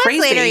something 2 crazy.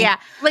 months later, yeah.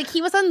 Like,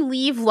 he was on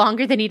leave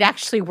longer than he'd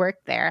actually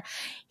worked there.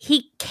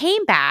 He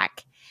came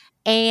back,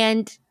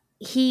 and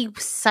he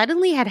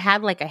suddenly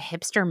had like a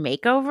hipster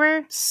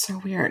makeover. So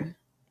weird.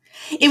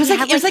 It was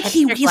like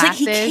he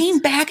came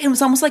back, and it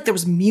was almost like there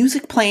was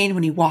music playing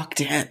when he walked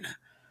in.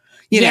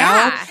 You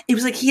know? It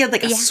was like he had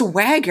like a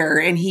swagger,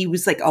 and he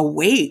was like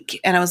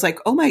awake, and I was like,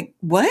 oh my,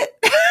 what?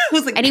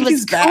 was like, and he was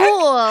he's back?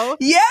 cool.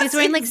 Yes, he was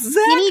wearing like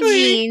skinny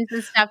jeans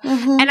and stuff.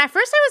 And at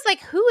first I was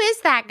like, who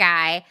is that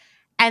guy?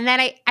 And then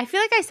I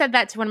feel like I said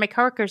that to one of my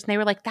coworkers, and they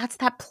were like, that's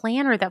that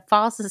planner that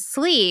falls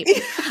asleep.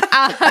 And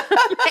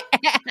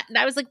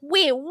I was like,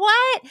 wait,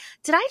 what?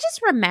 Did I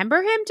just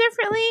remember him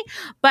differently?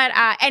 But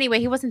anyway,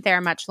 he wasn't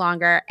there much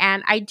longer.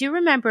 And I do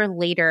remember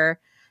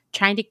later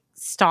trying to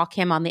stalk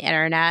him on the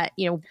internet.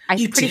 You know, I'm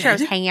pretty sure I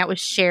was hanging out with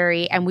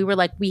Sherry, and we were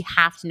like, we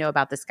have to know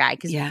about this guy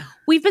because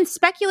we've been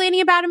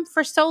speculating about him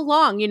for so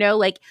long. You know,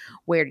 like,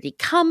 where did he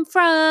come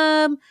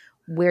from?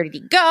 Where did he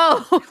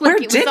go? Like, where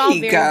did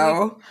he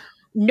go?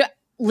 No,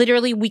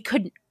 literally, we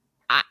couldn't.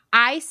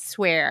 I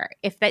swear,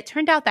 if that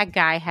turned out that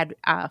guy had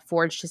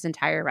forged his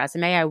entire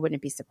resume, I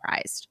wouldn't be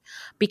surprised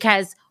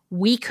because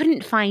we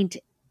couldn't find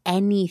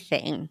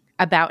anything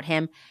about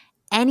him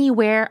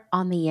anywhere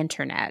on the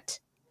internet.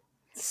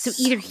 So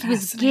either he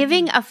was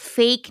giving a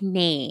fake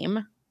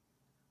name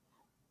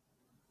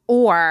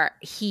or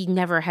he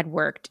never had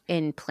worked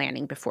in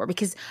planning before,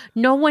 because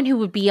no one who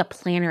would be a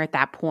planner at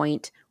that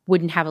point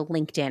wouldn't have a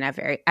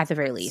LinkedIn at the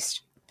very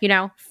least, you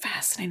know?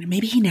 Fascinating.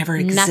 Maybe he never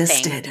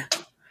existed.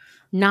 Nothing.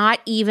 Not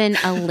even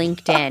a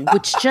LinkedIn,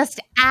 which just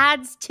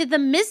adds to the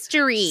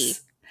mystery.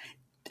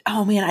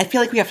 Oh man, I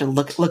feel like we have to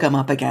look him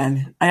up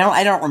again.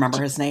 I don't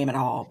remember his name at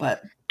all,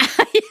 but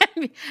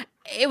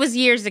it was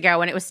years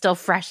ago and it was still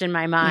fresh in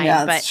my mind.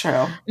 Yeah, that's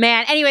true.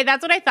 Man, anyway,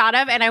 that's what I thought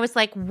of, and I was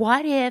like,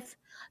 what if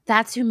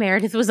that's who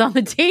Meredith was on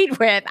the date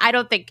with? I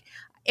don't think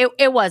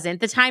it wasn't.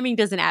 The timing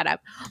doesn't add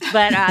up.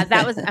 But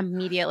that was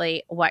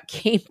immediately what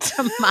came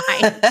to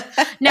mind.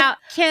 Now,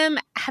 Kim,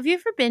 have you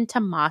ever been to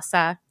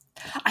Masa?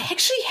 I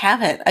actually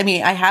haven't. I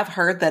mean, I have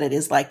heard that it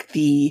is like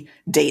the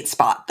date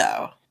spot,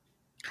 though.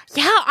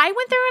 Yeah, I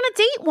went there on a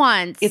date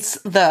once.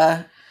 It's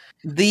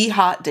the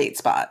hot date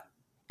spot.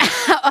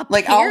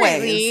 Like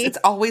always. It's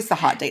always the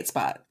hot date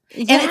spot.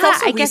 Yeah, and it's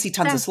also where you see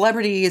tons of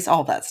celebrities,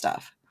 all that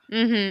stuff.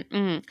 Mm-hmm,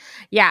 mm-hmm.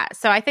 Yeah,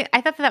 so I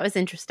thought that was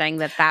interesting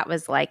that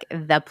was like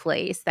the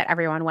place that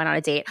everyone went on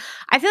a date.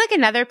 I feel like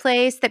another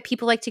place that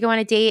people like to go on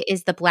a date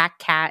is the Black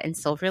Cat in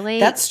Silver Lake.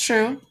 That's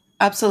true.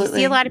 Absolutely.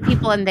 You see a lot of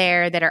people in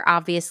there that are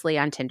obviously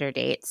on Tinder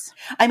dates.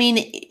 I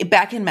mean,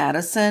 back in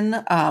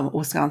Madison,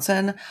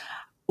 Wisconsin,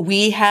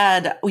 we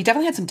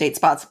definitely had some date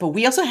spots, but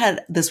we also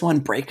had this one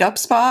breakup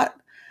spot.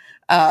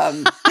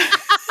 Was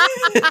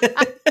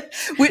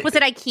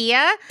it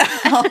IKEA?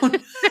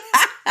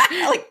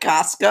 Like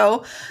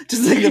Costco,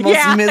 just like the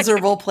most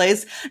miserable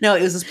place. No,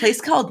 it was this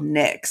place called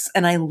Nick's,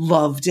 and I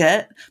loved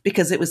it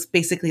because it was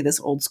basically this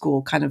old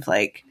school kind of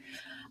like,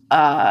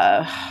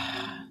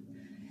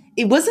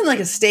 it wasn't like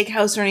a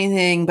steakhouse or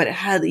anything, but it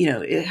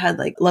had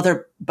like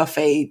leather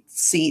buffet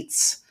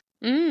seats.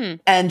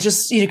 And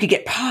just, you could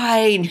get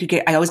pie and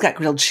I always got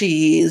grilled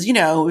cheese, it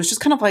was just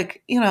kind of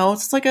like,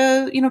 it's like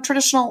a,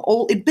 traditional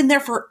old, it'd been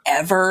there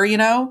forever,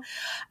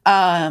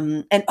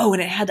 and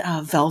it had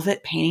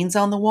velvet paintings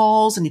on the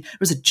walls, and there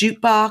was a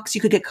jukebox.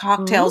 You could get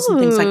cocktails and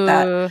things like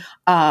that.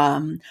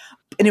 And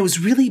it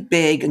was really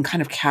big and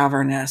kind of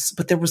cavernous,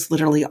 but there was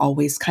literally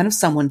always kind of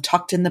someone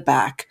tucked in the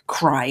back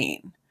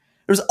crying.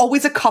 There was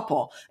always a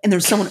couple, and there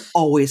was someone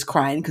always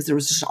crying because there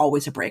was just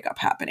always a breakup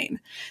happening.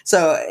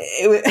 So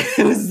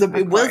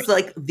it was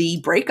like the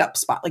breakup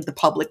spot, like the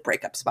public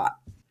breakup spot.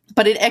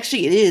 But it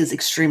is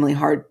extremely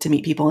hard to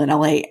meet people in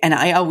LA, and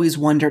I always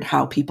wondered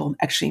how people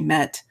actually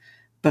met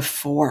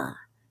before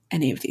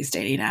any of these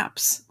dating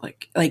apps.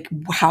 Like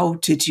how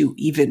did you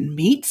even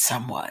meet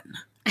someone?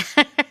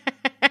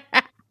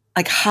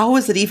 Like, how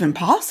is it even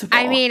possible?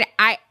 I mean,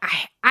 I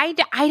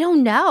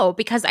don't know,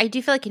 because I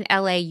do feel like in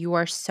LA you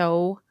are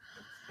so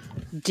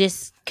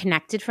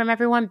disconnected from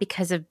everyone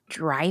because of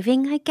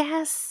driving, I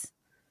guess,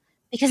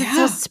 because it's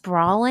so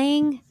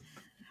sprawling.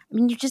 I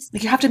mean,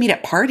 you have to meet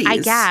at parties, I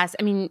guess.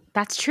 I mean,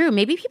 that's true.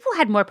 Maybe people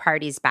had more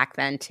parties back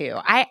then too.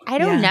 I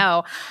don't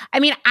know. I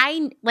mean,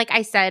 like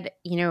I said,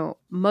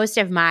 most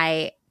of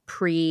my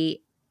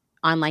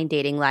pre-online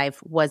dating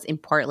life was in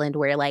Portland,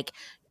 where like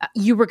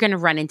you were going to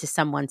run into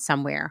someone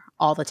somewhere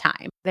all the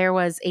time. There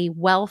was a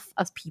wealth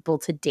of people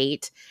to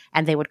date,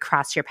 and they would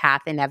cross your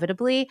path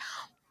inevitably.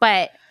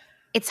 But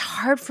it's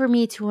hard for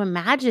me to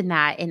imagine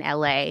that in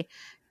LA,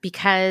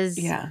 because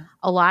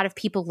a lot of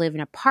people live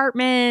in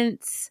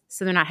apartments,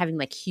 so they're not having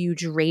like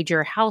huge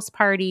rager house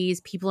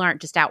parties. People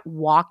aren't just out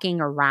walking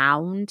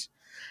around.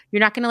 You're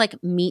not going to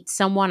like meet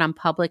someone on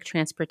public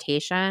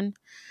transportation.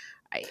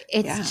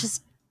 It's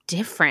just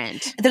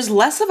different. There's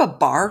less of a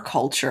bar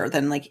culture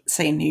than like,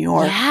 say, in New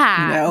York.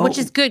 Yeah, which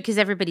is good because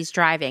everybody's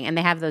driving, and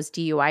they have those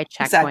DUI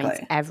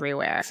checkpoints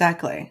everywhere.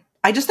 Exactly.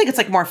 I just think it's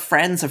like more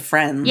friends of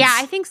friends. Yeah,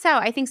 I think so.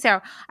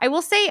 I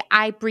will say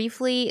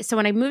so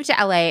when I moved to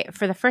LA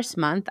for the first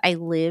month, I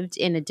lived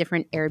in a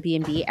different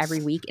Airbnb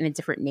every week in a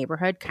different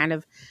neighborhood, kind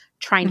of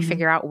trying to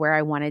figure out where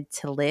I wanted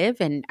to live.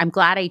 And I'm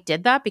glad I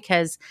did that,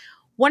 because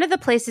one of the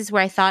places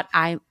where I thought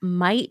I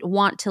might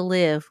want to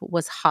live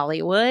was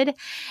Hollywood,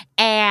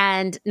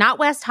 and not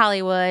West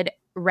Hollywood,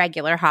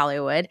 regular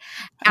Hollywood,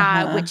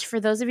 which for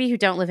those of you who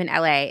don't live in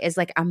LA is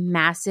like a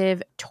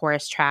massive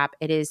tourist trap.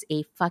 It is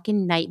a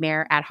fucking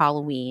nightmare at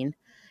Halloween.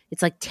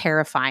 It's like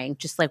terrifying,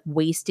 just like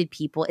wasted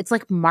people. It's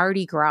like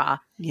Mardi Gras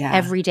Yeah.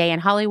 every day in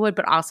Hollywood,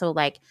 but also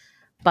like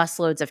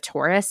busloads of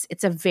tourists.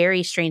 It's a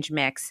very strange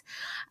mix.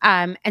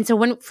 And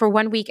so for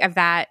 1 week of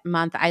that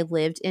month, I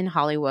lived in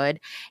Hollywood,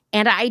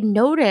 and I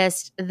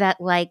noticed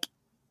that like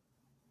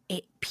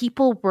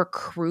people were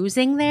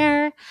cruising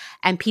there,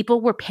 and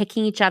people were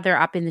picking each other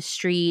up in the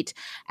street,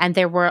 and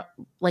there were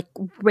like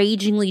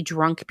ragingly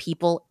drunk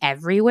people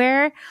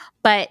everywhere.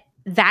 But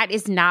that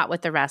is not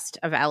what the rest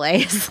of LA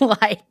is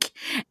like.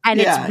 And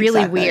it's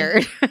really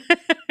weird.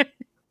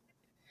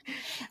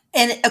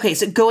 And okay,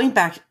 so going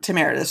back to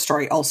Meredith's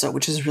story also,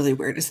 which is really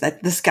weird, is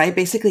that this guy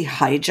basically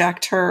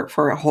hijacked her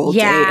for a whole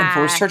day and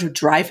forced her to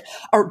drive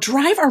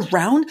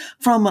around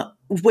from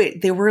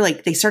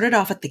they started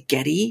off at the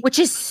Getty, which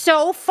is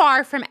so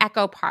far from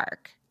Echo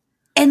Park.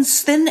 And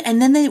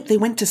then they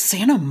went to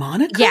Santa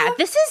Monica? Yeah,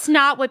 this is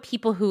not what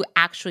people who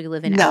actually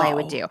live in LA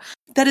would do.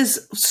 That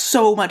is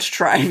so much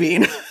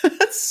driving.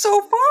 That's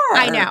so far.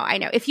 I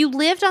know. If you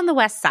lived on the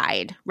West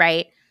Side,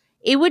 right,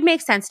 it would make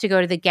sense to go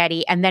to the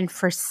Getty and then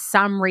for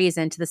some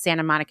reason to the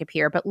Santa Monica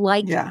Pier. But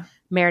like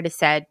Meredith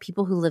said,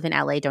 people who live in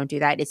LA don't do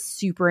that. It's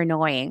super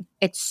annoying.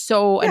 It's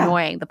so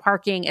annoying. The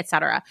parking,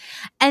 etc.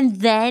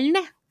 And then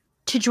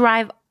to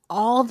drive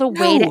all the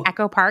way to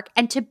Echo Park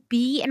and to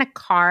be in a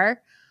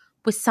car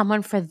with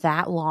someone for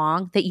that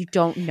long that you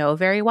don't know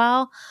very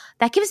well,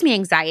 that gives me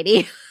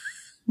anxiety.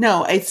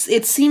 No,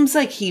 it seems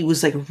like he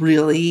was like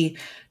really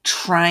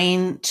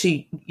trying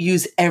to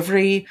use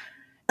he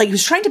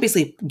was trying to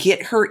basically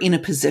get her in a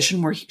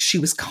position where she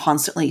was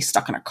constantly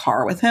stuck in a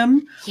car with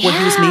him, where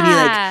he was maybe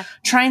like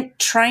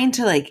trying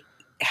to like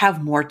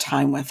have more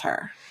time with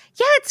her.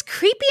 Yeah, it's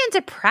creepy and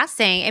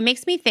depressing. It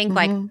makes me think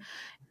like,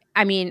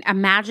 I mean,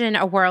 imagine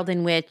a world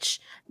in which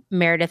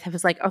Meredith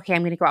was like, okay,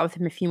 I'm going to go out with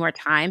him a few more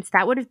times.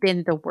 That would have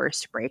been the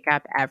worst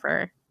breakup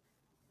ever.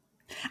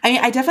 I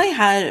mean, I definitely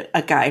had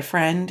a guy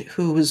friend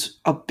who was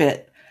a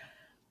bit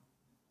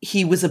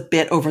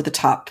over the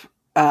top,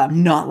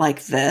 not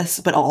like this,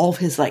 but all of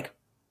his like,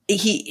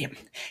 he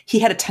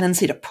had a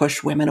tendency to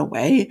push women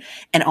away,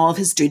 and all of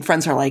his dude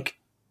friends are like,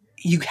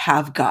 you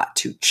have got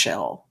to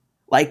chill.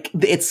 Like,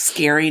 it's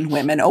scaring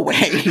women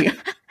away.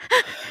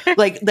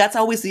 Like, that's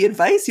always the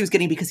advice he was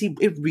getting, because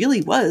it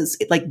really was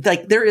like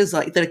there is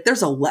like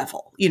there's a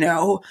level, you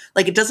know,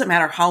 like it doesn't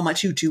matter how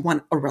much you do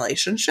want a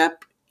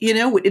relationship, you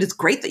know, it is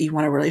great that you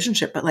want a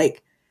relationship, but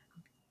like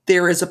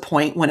there is a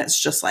point when it's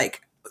just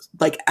like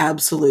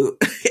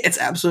it's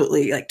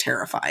absolutely like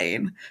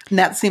terrifying. And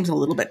that seems a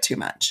little bit too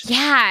much.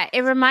 Yeah.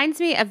 It reminds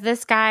me of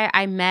this guy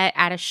I met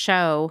at a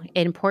show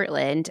in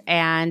Portland,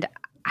 and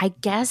I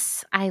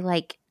guess I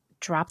like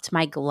dropped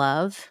my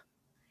glove.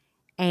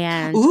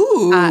 And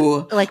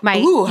like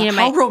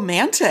how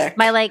romantic.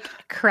 My like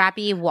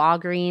crappy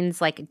Walgreens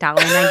like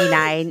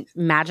 $1.99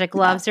 magic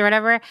gloves or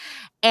whatever.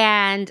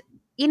 And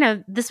you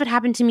know, this would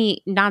happen to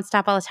me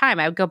nonstop all the time.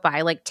 I would go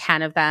buy like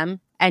 10 of them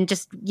and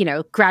just, you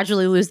know,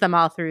 gradually lose them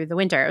all through the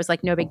winter. It was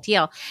like no big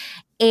deal.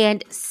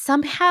 And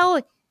somehow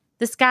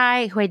this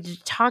guy who I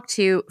talked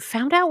to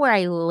found out where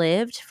I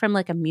lived from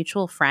like a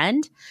mutual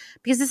friend,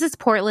 because this is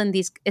Portland,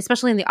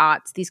 especially in the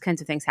aughts, these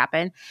kinds of things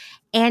happen.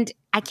 And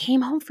I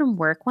came home from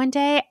work one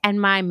day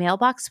and my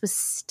mailbox was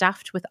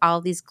stuffed with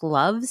all these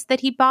gloves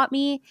that he bought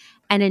me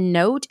and a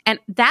note. And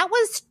that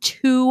was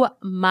too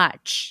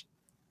much.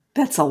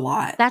 That's a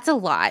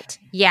lot.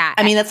 Yeah.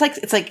 I mean, it's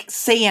like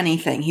say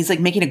anything. He's like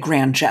making a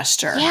grand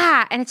gesture.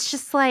 Yeah. And it's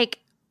just like,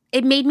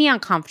 it made me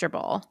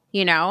uncomfortable,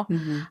 you know?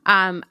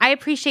 I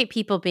appreciate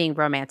people being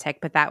romantic,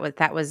 but that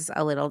was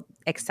a little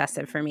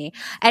excessive for me.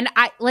 And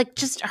I like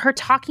just her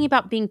talking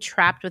about being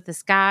trapped with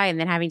this guy and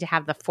then having to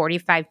have the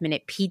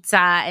 45-minute pizza.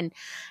 And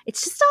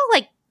it's just all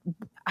like,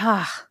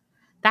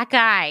 that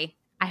guy.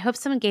 I hope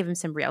someone gave him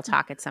some real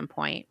talk at some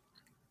point.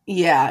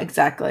 Yeah,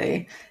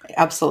 exactly.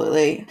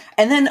 Absolutely.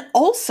 And then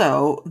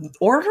also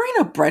ordering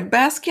a bread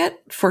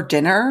basket for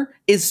dinner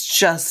is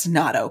just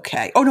not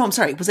okay. Oh no, I'm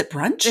sorry. Was it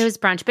brunch? It was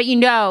brunch. But you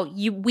know,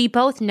 we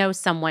both know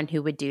someone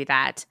who would do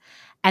that.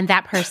 And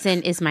that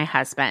person is my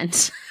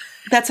husband.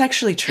 That's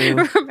actually true.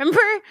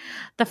 Remember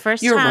the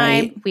first You're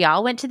time right. we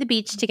all went to the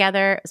beach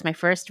together? It was my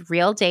first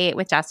real date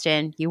with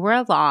Dustin. You were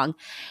along.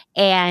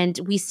 And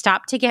we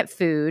stopped to get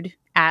food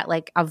at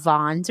like a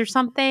Vons or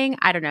something.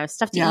 I don't know,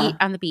 stuff to eat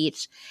on the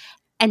beach.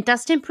 And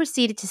Dustin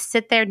proceeded to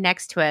sit there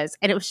next to us.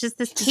 And it was just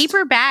this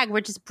paper bag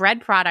where just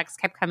bread products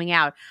kept coming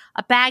out.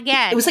 A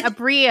baguette, it was like, a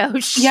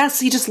brioche. Yes,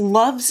 he just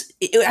loves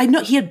 – I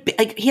know he had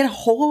a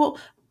whole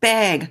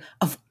bag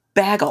of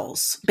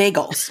bagels.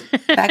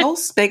 How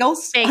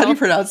do you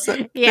pronounce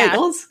it? Yeah.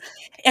 Bagels.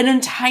 An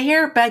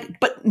entire bag,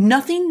 but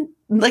nothing –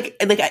 like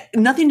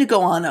nothing to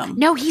go on them.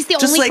 No, he's the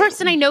only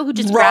person I know who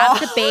just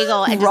grabs a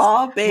bagel and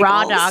raw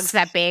dogs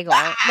that bagel.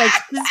 Like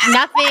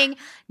nothing.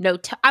 No,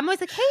 I'm always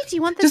like, hey, do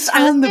you want this? Just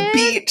on the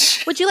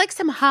beach. Would you like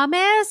some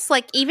hummus?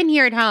 Like even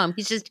here at home,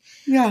 he's just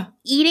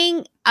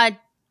eating a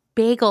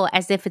bagel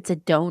as if it's a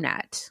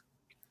donut.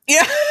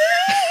 Yeah,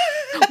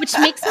 which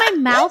makes my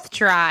mouth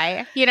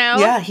dry. You know?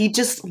 Yeah, he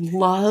just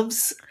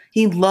loves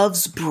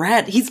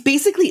bread. He's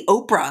basically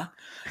Oprah.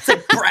 It's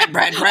like bread.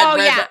 Oh,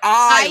 bread. yeah.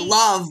 I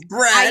love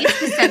bread. I used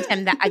to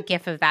send him a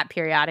gif of that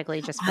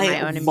periodically just for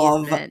my own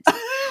amusement.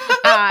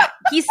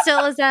 He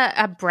still is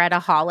a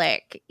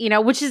breadaholic,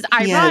 which is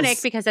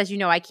ironic because, as you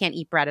know, I can't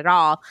eat bread at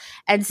all.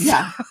 And so,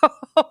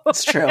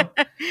 it's true.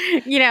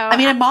 I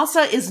mean,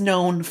 Masa is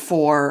known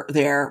for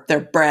their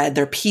bread,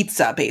 their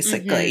pizza,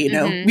 basically.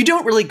 We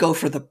don't really go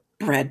for the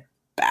bread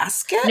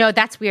basket. No,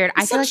 that's weird.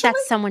 I feel like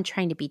that's someone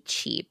trying to be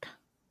cheap,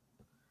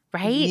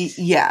 right?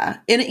 Yeah,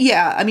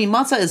 I mean,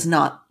 Masa is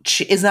not.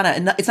 It's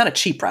not a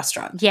cheap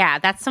restaurant. Yeah,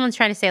 that's someone's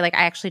trying to say, like,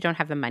 I actually don't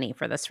have the money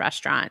for this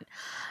restaurant.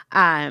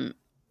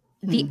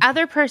 The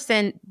other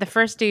person, the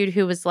first dude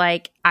who was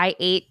like, I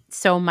ate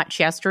so much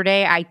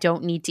yesterday, I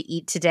don't need to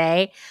eat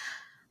today.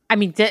 I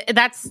mean,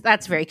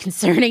 that's very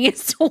concerning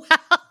as well.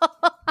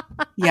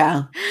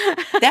 Yeah.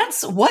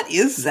 What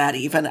is that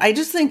even? I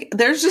just think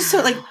there's just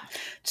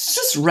it's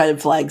just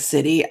red flag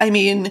city. I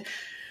mean,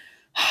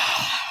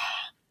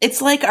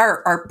 it's like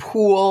our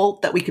pool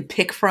that we could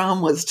pick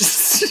from was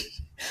just,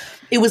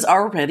 it was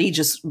already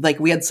just like,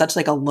 we had such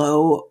like a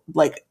low,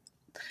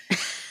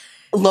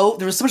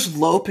 there was so much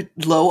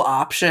low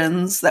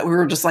options that we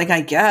were just like,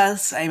 I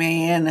guess, I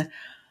mean,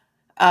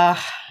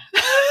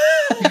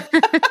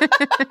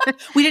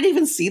 we didn't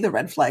even see the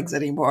red flags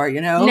anymore,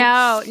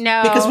 No.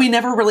 Because we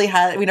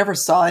never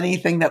saw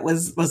anything that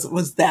was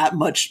that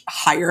much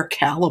higher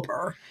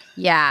caliber.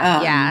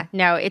 Yeah.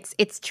 No,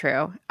 it's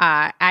true.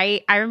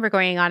 I remember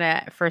going on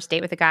a first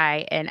date with a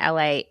guy in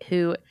LA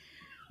who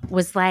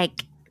was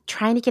like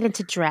trying to get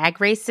into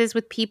drag races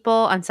with people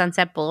on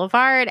Sunset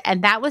Boulevard,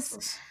 and that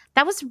was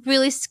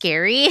really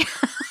scary.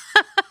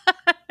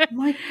 Oh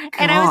my God.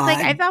 And I was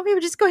like, I thought we were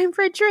just going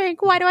for a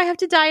drink. Why do I have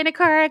to die in a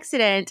car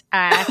accident?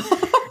 Why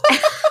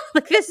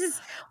is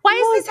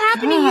this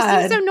happening?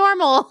 God. You seem so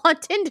normal on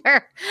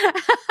Tinder.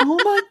 Oh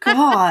my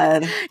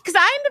God. Because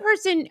I'm the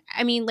person,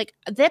 I mean, like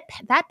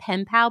that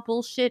pen pal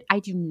bullshit, I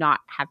do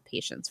not have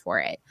patience for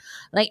it.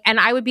 Like, and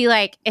I would be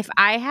like, if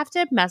I have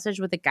to message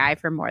with a guy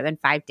for more than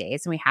 5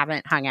 days and we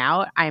haven't hung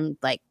out, I'm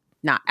like,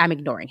 I'm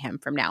ignoring him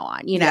from now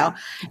on, Yeah,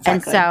 exactly.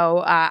 And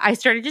so I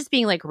started just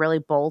being like really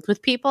bold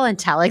with people and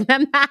telling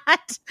them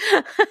that.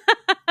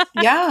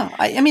 Yeah.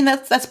 I mean,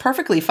 that's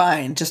perfectly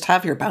fine. Just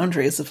have your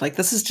boundaries of like,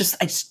 this is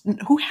just,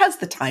 who has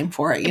the time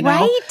for it,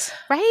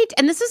 Right.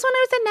 And this is when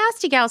I was a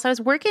nasty gal. So I was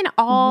working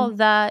all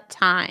the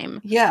time.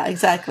 Yeah,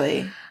 exactly.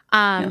 You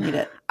don't need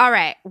it. All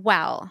right.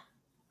 Well,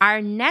 our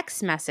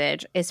next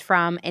message is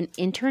from an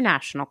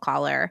international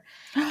caller,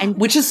 and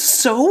which is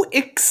so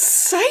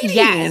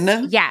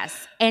exciting.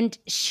 Yes. And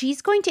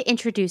she's going to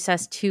introduce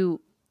us to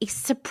a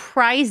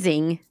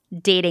surprising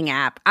dating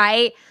app.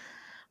 Oh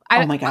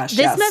my gosh.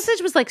 This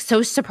message was like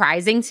so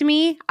surprising to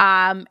me.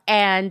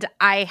 And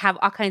I have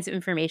all kinds of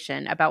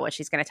information about what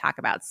she's going to talk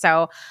about.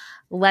 So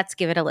let's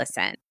give it a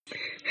listen.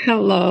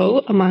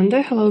 Hello,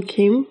 Amanda. Hello,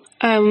 Kim.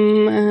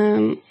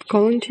 I'm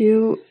calling to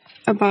you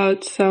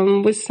about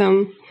some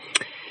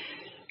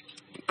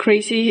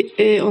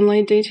crazy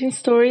online dating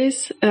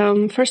stories.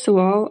 First of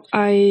all,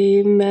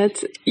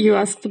 you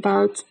asked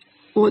about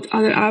what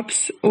other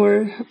apps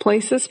or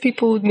places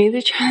people would meet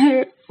each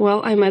other.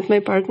 Well, I met my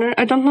partner.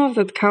 I don't know if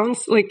that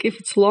counts, like if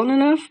it's long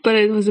enough, but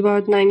it was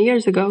about 9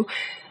 years ago.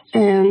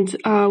 And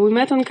we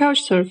met on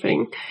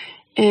Couchsurfing.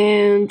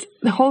 And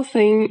the whole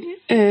thing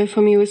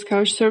for me with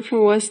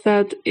Couchsurfing was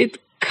that it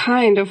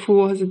kind of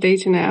was a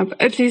dating app.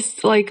 At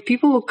least, like,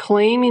 people were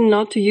claiming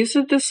not to use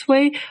it this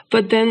way,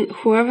 but then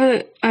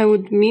whoever I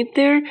would meet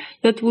there,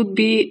 that would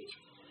be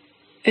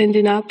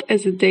ending up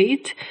as a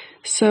date.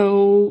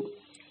 So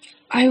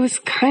I was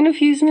kind of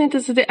using it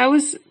as a date. I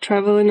was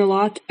traveling a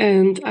lot,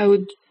 and I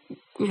would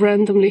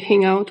randomly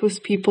hang out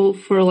with people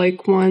for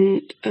like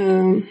one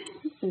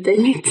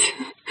date,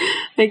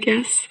 I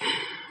guess.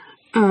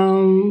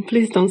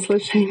 Please don't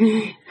slut shame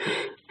me.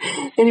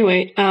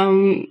 Anyway,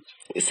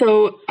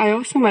 so I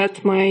also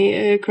met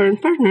my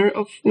current partner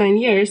of 9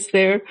 years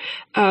there.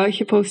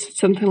 He posted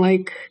something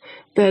like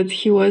that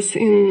he was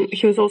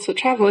also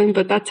traveling,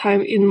 but that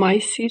time in my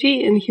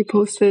city, and he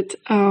posted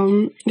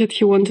that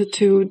he wanted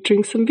to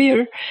drink some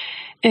beer,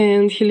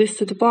 and he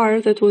listed a bar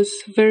that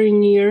was very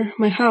near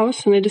my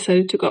house, and I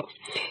decided to go.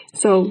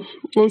 So,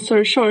 long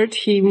story short,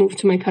 he moved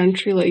to my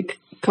country like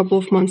a couple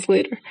of months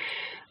later.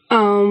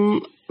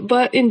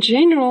 But in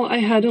general, I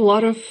had a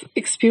lot of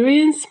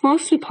experience,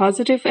 mostly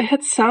positive. I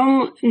had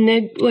some,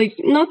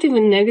 not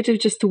even negative,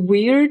 just a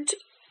weird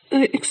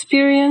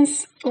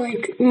experience,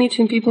 like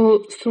meeting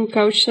people through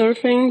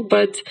Couchsurfing,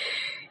 but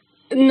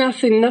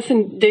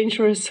nothing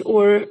dangerous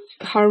or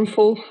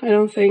harmful, I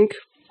don't think.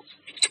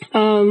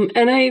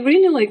 And I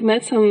really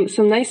met some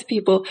nice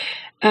people.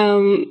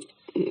 The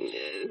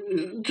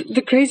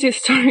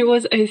craziest story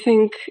was, I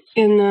think,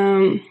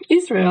 in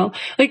Israel.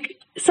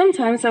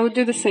 Sometimes I would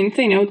do the same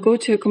thing. I would go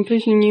to a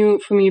completely new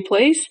for me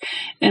place,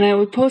 and I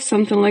would post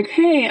something like,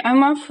 "Hey,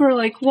 I'm up for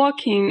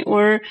walking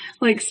or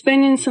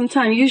spending some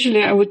time."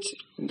 Usually, I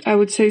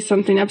would say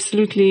something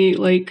absolutely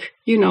like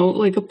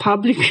a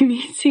public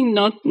meeting,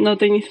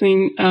 not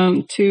anything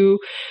too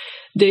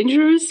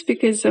dangerous,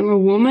 because I'm a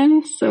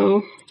woman.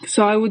 So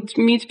So I would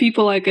meet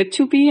people like at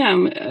 2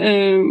 p.m.,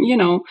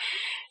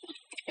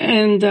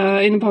 and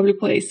in a public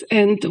place.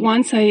 And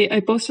once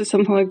I posted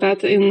something like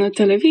that in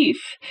Tel Aviv,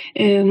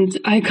 and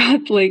I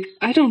got like,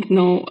 I don't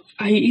know,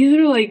 I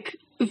either like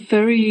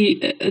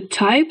very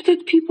type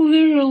that people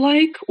there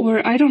like,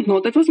 or I don't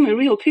know, that was my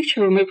real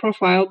picture on my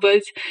profile,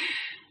 but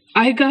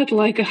I got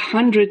like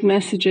 100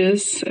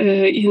 messages,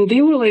 and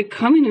they were like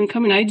coming and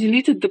coming. I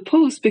deleted the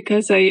post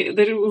because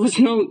there was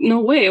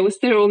no way. I was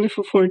there only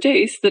for 4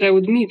 days that I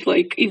would meet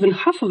like even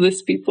half of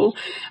these people.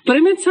 But I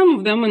met some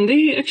of them, and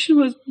they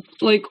actually was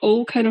like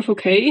all kind of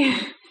okay.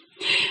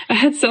 I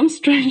had some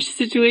strange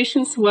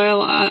situations while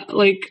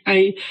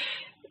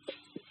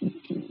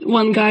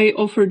one guy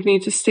offered me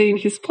to stay in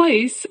his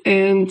place,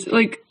 and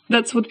like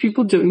that's what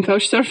people do in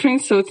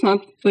Couchsurfing, so it's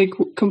not like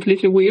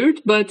completely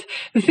weird. But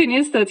the thing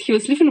is that he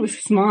was living with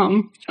his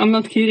mom. I'm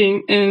not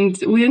kidding. And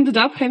we ended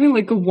up having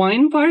like a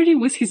wine party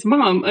with his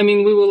mom. I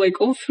mean, we were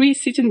like all three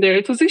sitting there.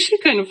 It was actually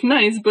kind of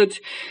nice, but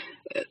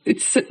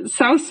it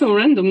sounds so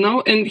random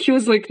now. And he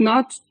was like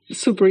not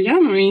super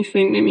young or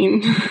anything. I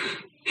mean,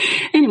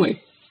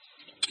 anyway,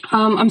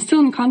 I'm still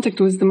in contact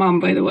with the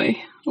mom, by the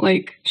way.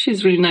 Like,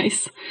 she's really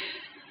nice.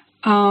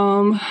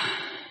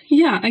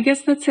 Yeah, I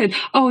guess that's it.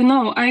 Oh,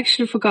 no, I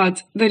actually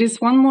forgot. There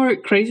is one more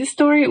crazy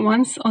story.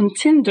 Once on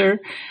Tinder,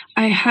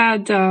 I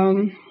had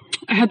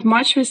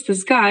matched with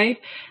this guy.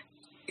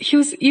 He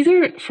was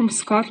either from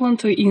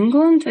Scotland or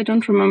England. I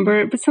don't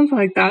remember, but something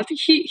like that.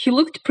 He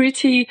looked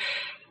pretty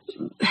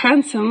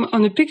handsome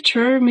on a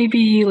picture,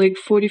 maybe like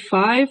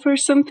 45 or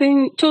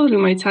something. Totally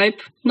my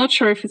type. Not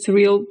sure if it's a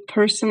real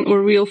person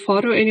or real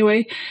photo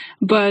anyway.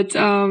 But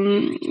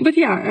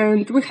yeah,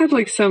 and we had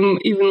like some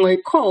even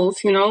like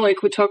calls,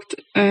 like we talked,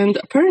 and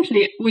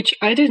apparently, which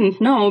I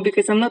didn't know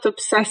because I'm not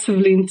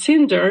obsessively in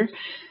Tinder.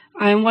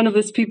 I'm one of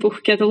those people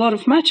who get a lot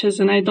of matches,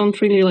 and I don't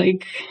really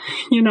like,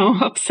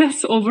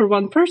 obsess over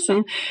one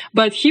person,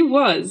 but he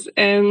was.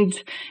 And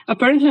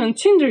apparently on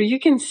Tinder, you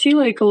can see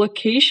like a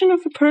location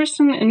of a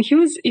person, and he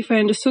was, if I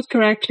understood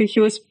correctly,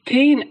 he was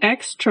paying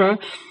extra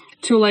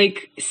to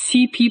like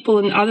see people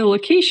in other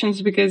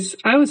locations because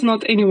I was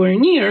not anywhere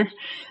near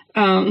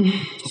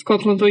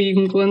Scotland or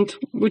England,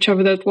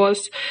 whichever that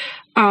was.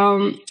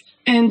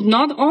 And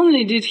not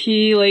only did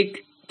he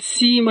like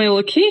see my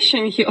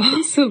location, he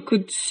also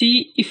could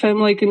see if I'm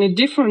like in a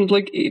different,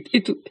 like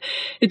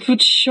it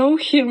would show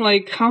him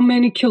like how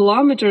many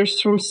kilometers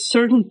from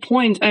certain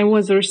point I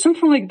was or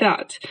something like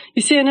that.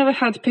 You see, I never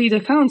had paid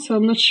account, so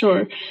I'm not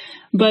sure.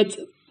 But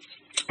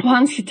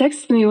once he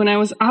texted me when I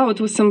was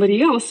out with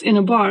somebody else in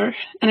a bar,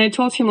 and I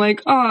told him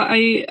like,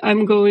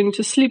 I'm going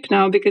to sleep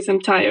now because I'm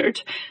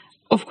tired.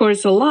 Of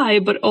course, a lie,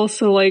 but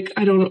also like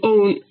I don't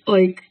own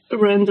like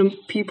random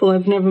people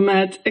I've never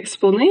met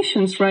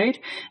explanations, right?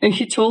 And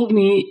he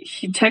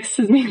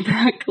texted me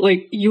back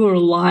like, you're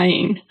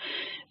lying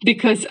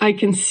because I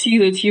can see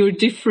that you're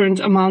different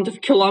amount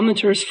of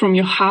kilometers from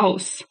your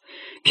house.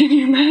 Can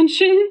you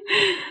imagine?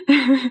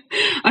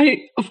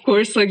 I, of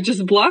course, like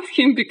just blocked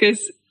him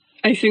because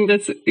I think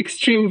that's an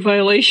extreme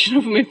violation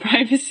of my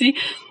privacy.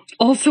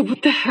 Also,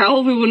 what the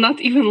hell? We were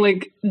not even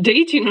like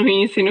dating or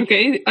anything,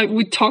 okay?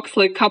 We talked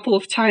like a couple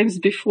of times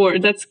before.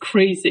 That's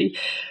crazy.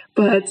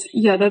 But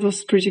yeah, that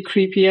was pretty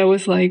creepy. I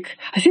was like,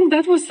 I think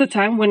that was the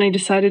time when I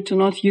decided to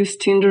not use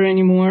Tinder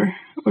anymore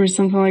or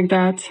something like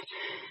that.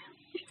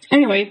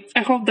 Anyway,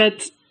 I hope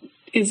that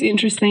is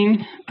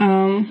interesting.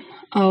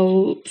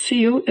 I'll see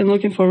you and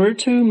looking forward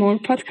to more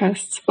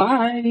podcasts.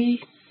 Bye.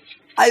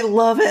 I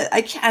love it.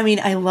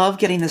 I love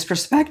getting this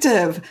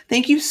perspective.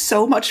 Thank you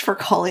so much for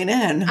calling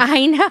in.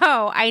 I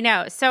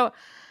know. So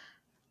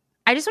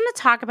I just want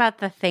to talk about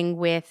the thing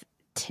with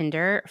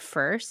Tinder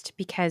first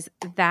because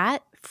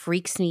that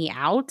freaks me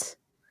out.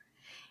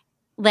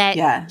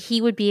 That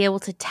he would be able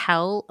to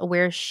tell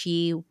where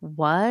she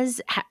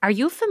was. Are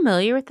you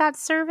familiar with that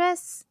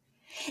service?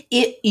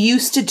 It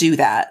used to do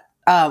that.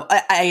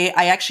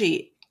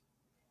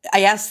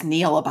 I asked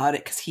Neil about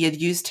it because he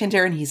had used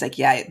Tinder, and he's like,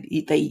 yeah,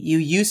 you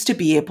used to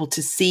be able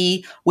to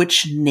see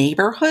which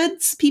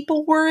neighborhoods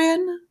people were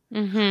in.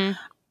 Mm-hmm.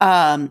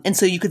 And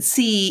so you could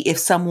see if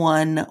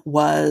someone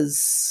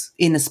was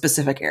in a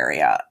specific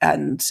area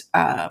and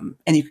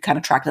you could kind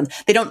of track them.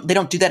 They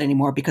don't do that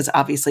anymore because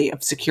obviously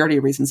of security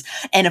reasons.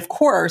 And of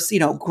course,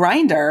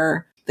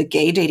 Grindr, the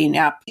gay dating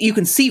app, you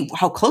can see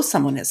how close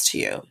someone is to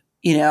you,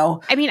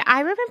 I mean,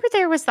 I remember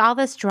there was all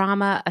this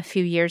drama a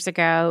few years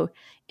ago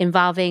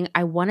involving,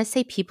 I want to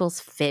say,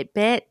 people's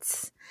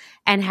Fitbits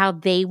and how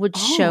they would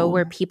show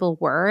where people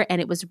were.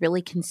 And it was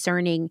really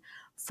concerning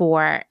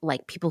for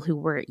like people who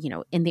were,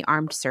 in the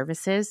armed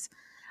services,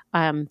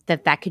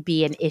 that could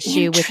be an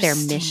issue with their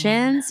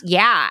missions.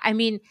 Yeah. I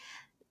mean,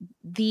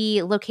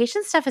 the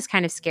location stuff is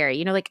kind of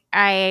scary. Like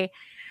I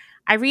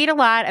read a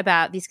lot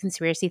about these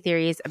conspiracy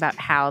theories about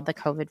how the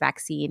COVID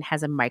vaccine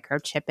has a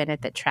microchip in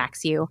it that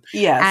tracks you.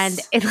 Yes. And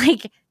it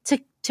like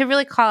to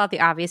really call out the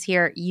obvious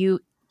here, you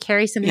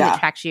carry something that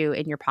tracks you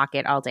in your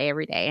pocket all day,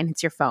 every day, and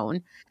it's your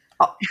phone.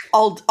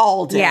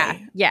 All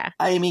day. Yeah.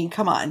 I mean,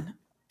 come on.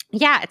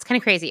 Yeah, it's kind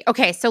of crazy.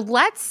 Okay, so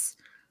let's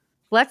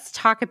let's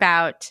talk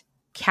about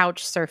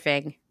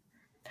Couchsurfing.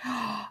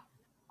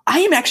 I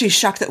am actually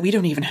shocked that we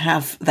don't even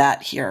have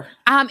that here.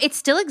 It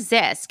still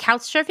exists.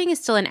 Couchsurfing is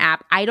still an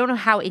app. I don't know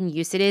how in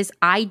use it is.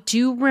 I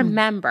do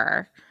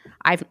remember,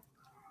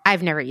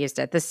 I've never used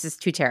it. This is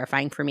too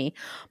terrifying for me.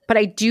 But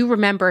I do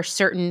remember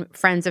certain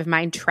friends of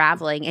mine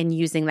traveling and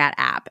using that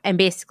app. And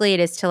basically it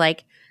is to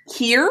like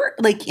here,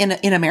 like in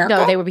America?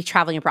 No, they would be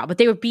traveling abroad, but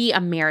they would be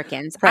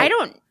Americans. Right.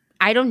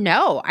 I don't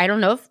know. I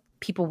don't know if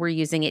people were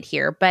using it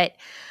here, but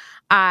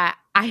all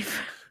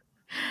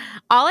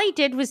I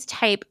did was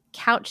type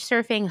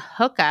Couchsurfing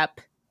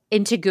hookup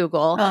into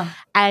Google,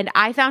 and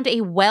I found a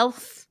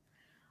wealth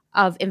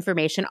of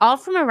information, all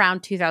from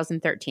around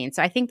 2013.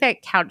 So I think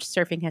that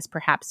Couchsurfing has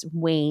perhaps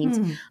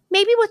waned,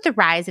 maybe with the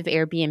rise of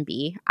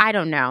Airbnb. I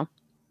don't know.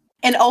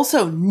 And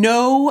also,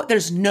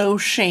 there's no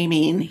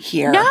shaming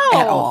here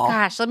at all.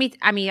 Gosh,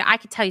 I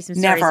could tell you some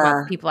stories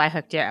about people I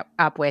hooked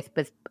up with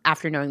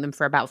after knowing them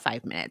for about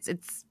 5 minutes.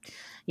 It's,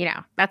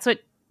 that's what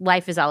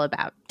life is all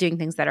about, doing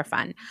things that are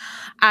fun.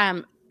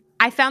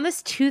 I found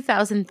this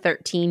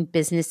 2013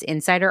 Business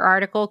Insider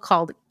article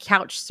called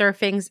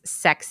Couchsurfing's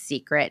Sex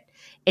Secret.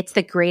 It's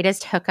the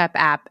greatest hookup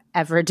app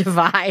ever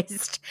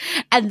devised.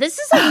 And this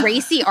is a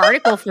racy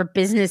article for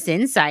Business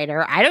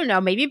Insider. I don't know.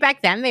 Maybe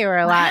back then they were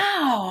a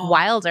lot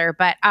wilder.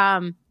 But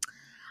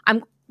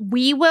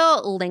we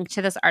will link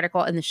to this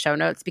article in the show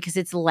notes because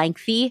it's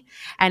lengthy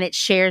and it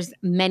shares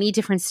many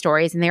different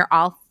stories and they're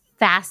all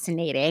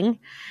fascinating.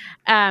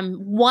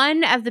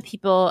 One of the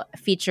people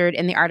featured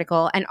in the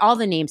article, and all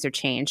the names are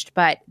changed,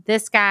 but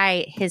this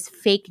guy, his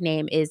fake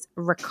name is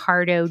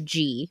Ricardo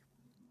G.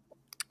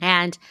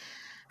 And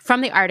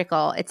from the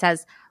article, it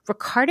says,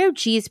 Ricardo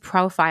G's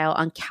profile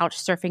on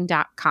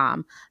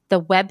Couchsurfing.com,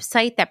 the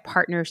website that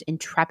partners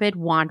intrepid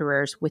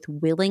wanderers with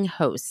willing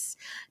hosts,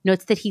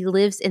 notes that he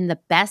lives in the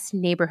best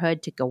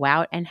neighborhood to go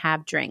out and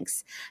have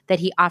drinks, that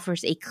he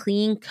offers a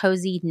clean,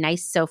 cozy,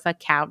 nice sofa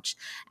couch,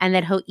 and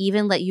that he'll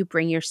even let you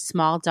bring your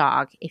small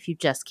dog if you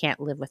just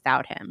can't live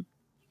without him.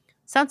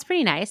 Sounds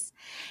pretty nice.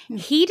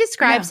 He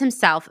describes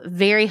himself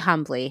very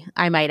humbly,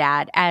 I might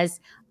add, as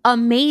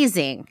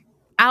amazing,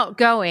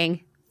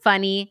 outgoing,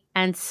 funny,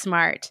 and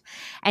smart.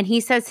 And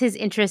he says his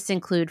interests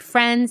include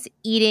friends,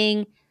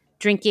 eating,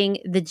 drinking,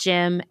 the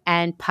gym,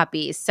 and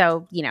puppies.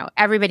 So,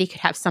 everybody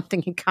could have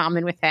something in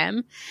common with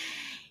him.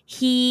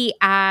 He,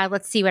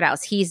 let's see what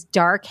else. He's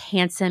dark,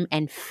 handsome,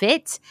 and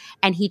fit.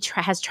 And he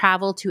has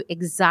traveled to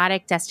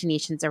exotic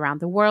destinations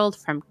around the world,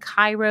 from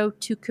Cairo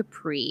to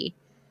Capri.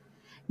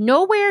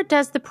 Nowhere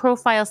does the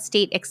profile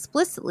state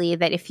explicitly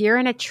that if you're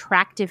an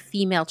attractive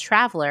female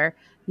traveler,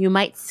 you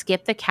might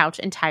skip the couch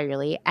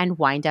entirely and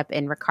wind up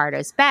in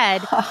Ricardo's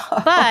bed.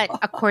 But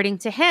according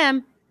to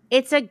him,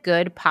 it's a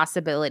good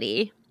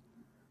possibility.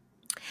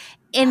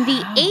 In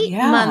the 8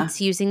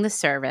 months using the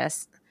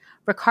service,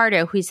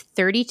 Ricardo, who's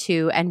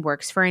 32 and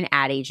works for an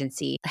ad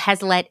agency,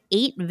 has let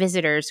 8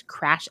 visitors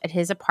crash at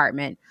his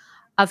apartment,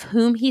 of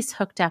whom he's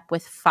hooked up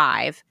with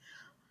 5.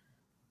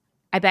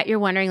 I bet you're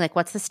wondering,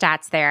 what's the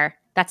stats there?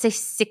 That's a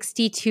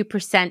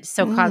 62%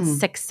 so-called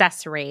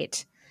success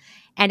rate.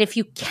 And if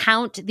you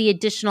count the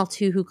additional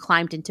 2 who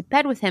climbed into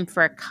bed with him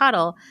for a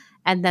cuddle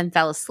and then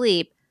fell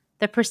asleep,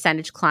 the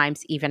percentage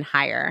climbs even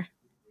higher.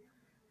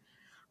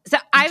 So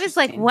I was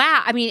like,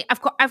 wow. I mean,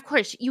 of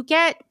course, you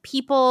get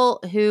people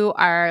who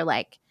are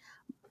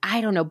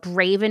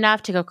brave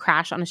enough to go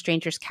crash on a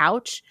stranger's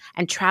couch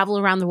and travel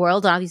around the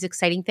world on all these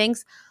exciting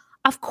things.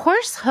 Of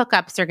course,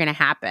 hookups are going to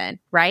happen,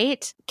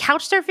 right?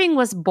 Couchsurfing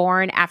was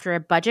born after a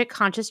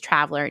budget-conscious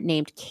traveler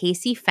named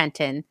Casey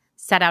Fenton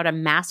set out a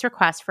mass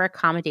request for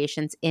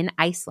accommodations in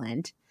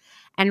Iceland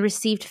and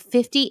received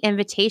 50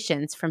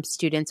 invitations from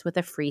students with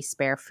a free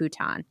spare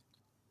futon.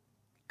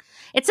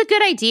 It's a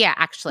good idea,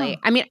 actually.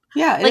 I mean,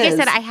 I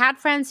said, I had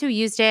friends who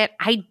used it.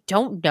 I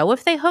don't know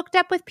if they hooked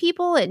up with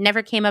people. It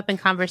never came up in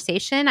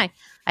conversation. I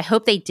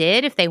hope they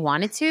did if they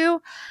wanted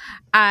to.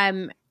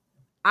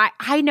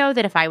 I know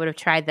that if I would have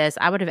tried this,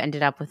 I would have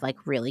ended up with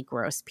really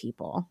gross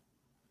people.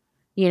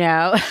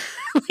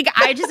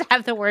 I just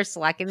have the worst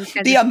luck.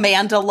 The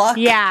Amanda luck.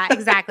 Yeah,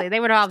 exactly. They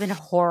would have all been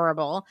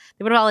horrible.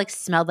 They would have all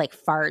smelled like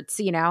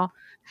farts,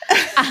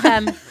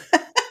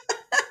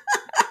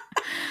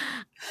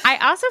 I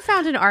also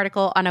found an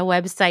article on a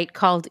website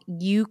called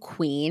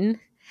UQueen.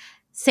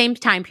 Same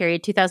time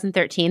period,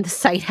 2013. The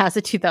site has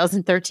a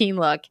 2013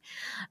 look.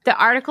 The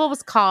article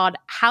was called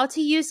How to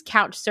Use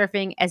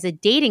Couchsurfing as a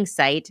Dating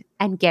Site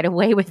and Get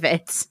Away with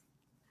It.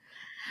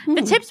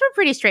 The tips were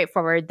pretty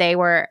straightforward. They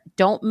were,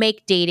 don't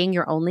make dating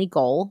your only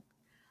goal.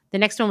 The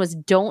next one was,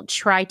 don't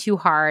try too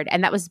hard.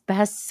 And that was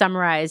best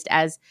summarized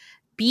as,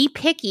 be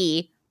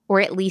picky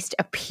or at least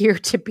appear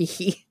to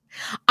be.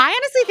 I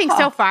honestly think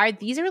so far,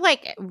 these are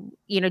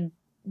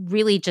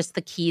really just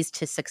the keys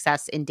to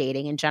success in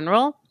dating in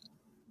general.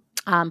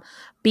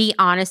 Be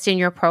honest in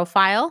your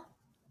profile,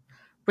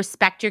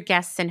 respect your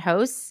guests and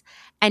hosts,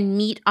 and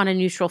meet on a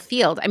neutral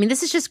field. I mean,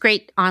 this is just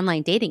great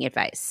online dating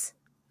advice.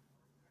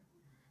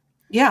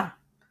 Yeah.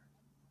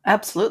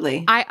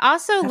 Absolutely. I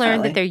also learned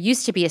Definitely. that there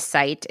used to be a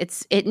site.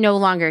 It no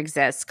longer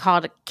exists,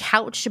 called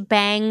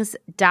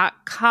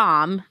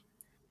couchbangs.com,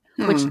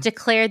 which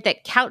declared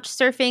that couch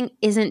surfing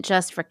isn't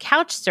just for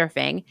couch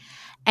surfing,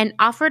 and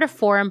offered a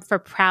forum for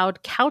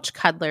proud couch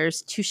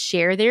cuddlers to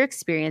share their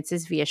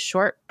experiences via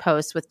short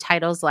posts with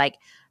titles like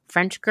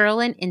French girl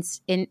in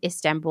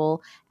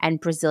Istanbul and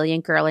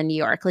Brazilian girl in New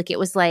York. Like, it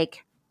was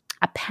like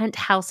a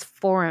penthouse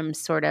forum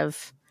sort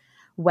of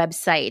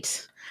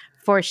website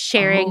for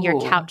sharing your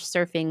couch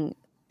surfing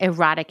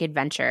erotic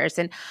adventures.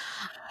 And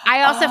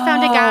I also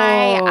found a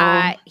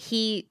guy,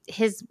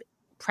 his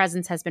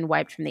presence has been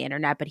wiped from the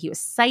internet, but he was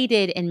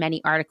cited in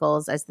many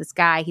articles as this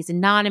guy. He's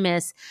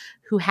anonymous,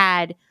 who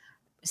had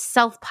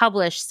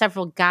self-published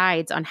several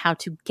guides on how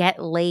to get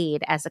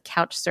laid as a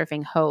couch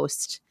surfing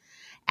host.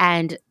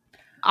 And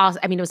also,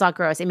 I mean, it was all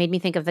gross. It made me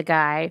think of the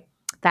guy,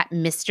 that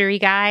mystery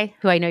guy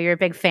who I know you're a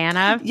big fan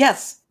of.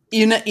 Yes.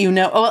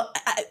 Well,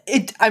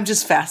 I'm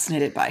just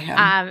fascinated by him.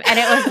 And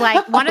it was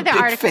like one of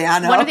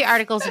the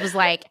articles was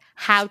like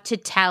how to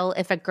tell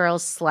if a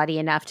girl's slutty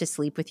enough to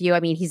sleep with you. I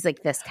mean, he's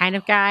like this kind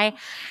of guy.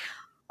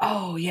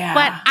 Oh yeah.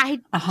 But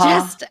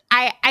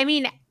I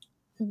mean,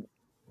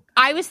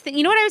 I was,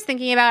 you know what I was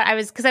thinking about?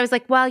 Because I was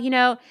like,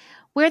 well,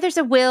 where there's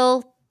a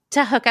will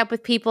to hook up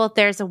with people,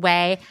 there's a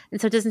way. And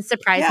so it doesn't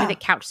surprise me that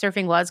couch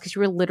surfing was, because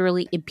you were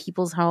literally in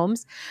people's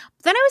homes.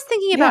 But then I was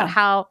thinking about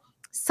how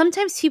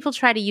sometimes people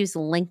try to use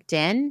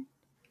LinkedIn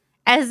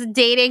as a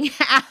dating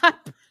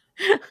app.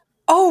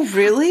 Oh,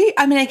 really?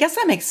 I mean, I guess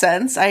that makes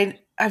sense.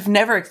 I've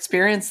never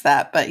experienced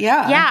that, but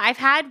yeah. Yeah, I've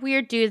had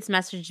weird dudes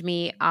message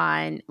me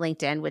on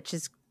LinkedIn, which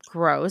is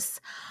gross.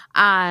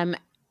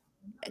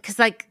 Because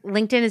like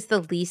LinkedIn is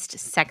the least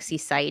sexy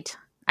site,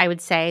 I would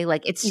say.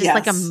 Like, it's just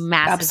like a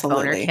massive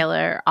boner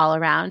killer all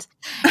around.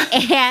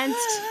 And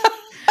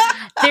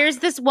there's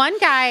this one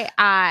guy,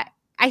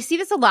 I see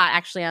this a lot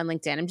actually on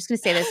LinkedIn. I'm just going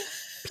to say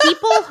this.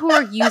 People who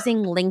are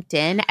using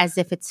LinkedIn as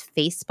if it's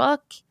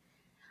Facebook.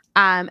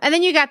 And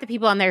then you got the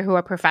people on there who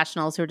are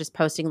professionals who are just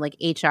posting like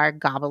HR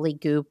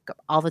gobbledygook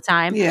all the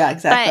time. Yeah,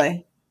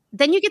 exactly. But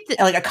then you get the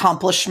like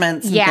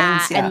accomplishments and things.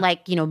 Yeah. And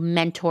like,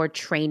 mentor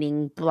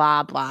training,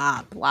 blah,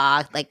 blah,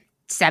 blah, like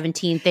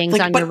 17 things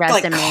on your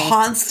resume. Like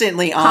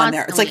constantly on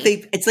there. It's like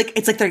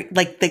they're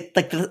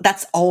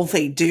that's all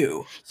they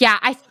do. Yeah,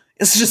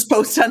 it's just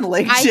post on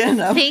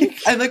LinkedIn.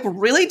 I'm like,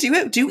 really?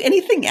 Do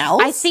anything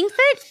else? I think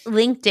that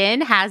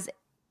LinkedIn has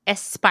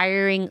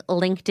aspiring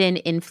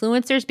LinkedIn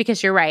influencers,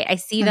 because you're right. I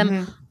see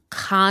them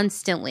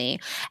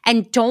constantly,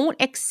 and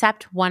don't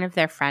accept one of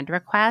their friend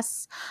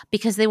requests,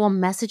 because they will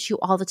message you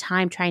all the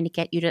time trying to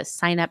get you to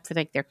sign up for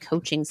like their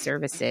coaching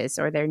services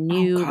or their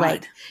new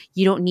like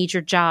you don't need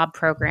your job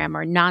program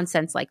or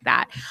nonsense like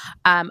that.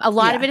 A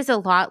lot of it is a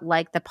lot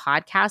like the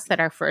podcast that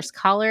our first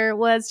caller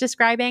was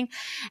describing.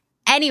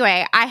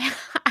 Anyway,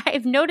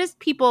 I've noticed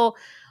people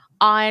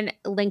on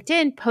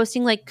LinkedIn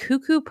posting like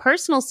cuckoo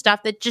personal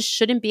stuff that just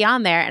shouldn't be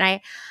on there.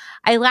 And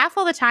I laugh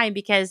all the time,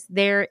 because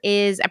there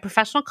is a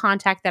professional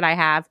contact that I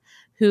have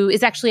who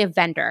is actually a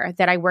vendor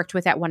that I worked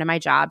with at one of my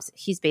jobs.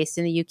 He's based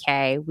in the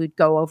UK. We'd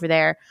go over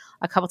there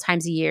a couple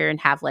times a year and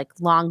have like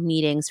long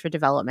meetings for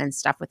development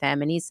stuff with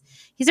him. And he's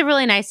a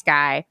really nice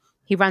guy.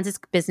 He runs his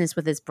business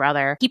with his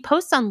brother. He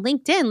posts on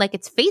LinkedIn like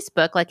it's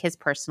Facebook, like his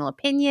personal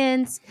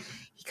opinions.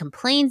 He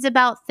complains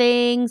about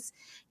things.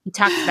 He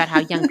talks about how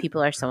young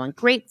people are so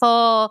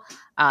ungrateful,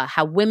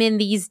 how women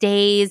these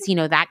days,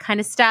 that kind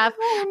of stuff.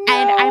 Oh, no.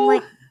 And I'm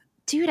like,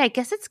 dude, I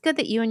guess it's good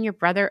that you and your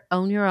brother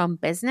own your own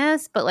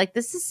business, but like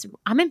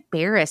I'm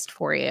embarrassed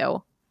for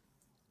you.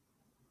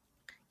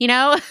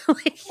 I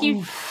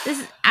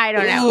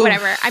don't know,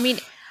 whatever. I mean,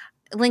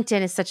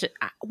 LinkedIn is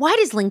why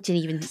does LinkedIn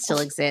even still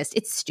exist?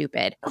 It's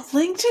stupid.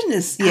 LinkedIn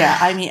is,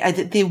 I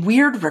mean, the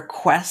weird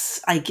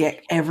requests I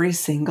get every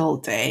single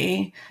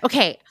day.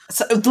 Okay.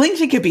 So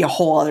LinkedIn could be a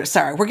whole other,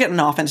 sorry, we're getting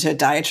off into a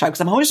diatribe,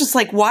 because I'm always just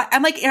like, why?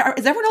 I'm like, is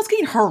everyone else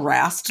getting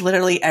harassed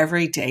literally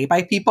every day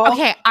by people?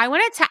 Okay. I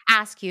wanted to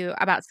ask you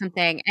about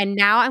something, and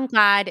now I'm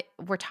glad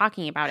we're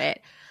talking about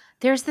it.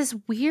 There's this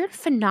weird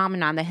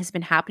phenomenon that has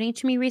been happening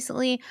to me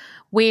recently,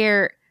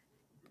 where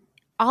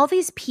all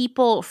these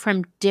people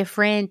from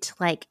different,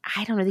 like,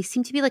 I don't know, they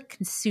seem to be like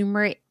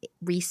consumer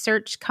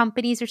research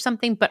companies or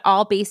something, but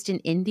all based in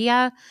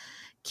India,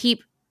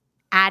 keep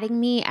adding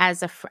me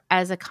as a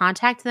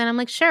contact. And then I'm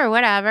like, sure,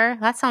 whatever.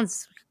 That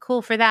sounds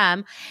cool for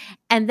them.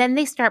 And then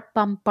they start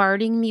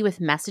bombarding me with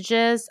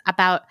messages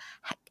about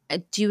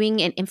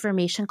doing an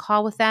information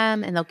call with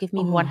them, and they'll give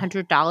me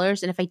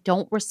 $100. And if I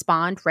don't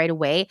respond right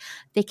away,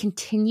 they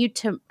continue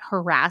to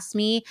harass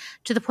me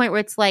to the point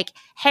where it's like,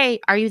 hey,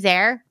 are you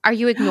there? Are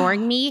you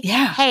ignoring me?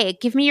 Yeah. Hey,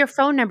 give me your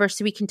phone number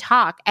so we can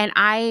talk. And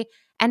I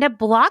end up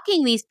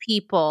blocking these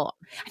people.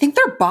 I think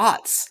they're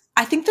bots.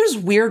 I think there's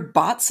weird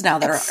bots now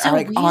that are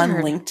like weird on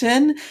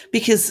LinkedIn,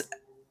 because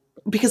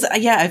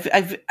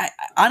I've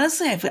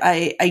honestly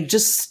I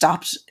just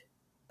stopped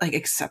like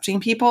accepting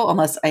people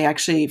unless I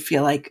actually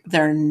feel like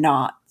they're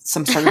not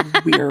some sort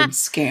of weird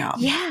scam.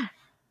 Yeah.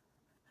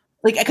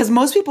 Like, because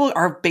most people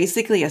are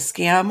basically a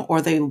scam,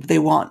 or they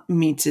want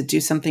me to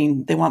do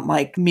something. They want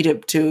like me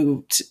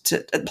to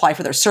apply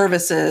for their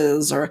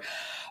services, or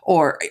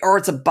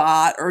it's a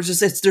bot, or there's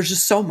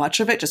just so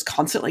much of it just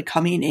constantly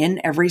coming in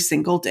every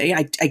single day.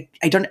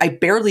 I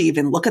barely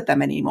even look at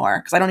them anymore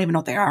because I don't even know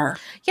what they are.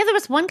 Yeah, there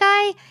was one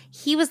guy,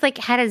 he was like,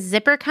 had a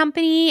zipper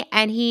company,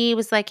 and he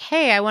was like,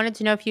 hey, I wanted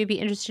to know if you'd be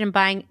interested in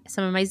buying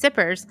some of my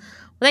zippers.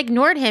 Well, I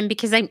ignored him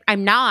because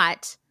I'm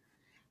not.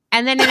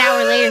 And then an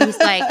hour later, he's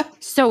like,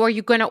 so are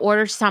you going to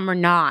order some or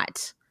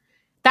not?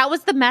 That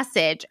was the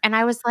message. And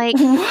I was like,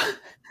 what?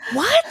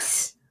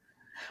 What?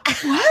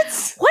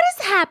 What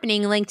is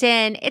happening,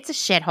 LinkedIn? It's a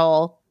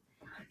shithole.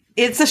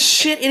 It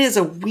is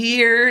a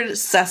weird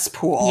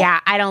cesspool. Yeah,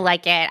 I don't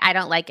like it.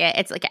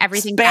 It's like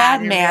everything it's bad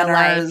bad in manners.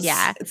 real life.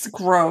 Yeah. It's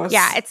gross.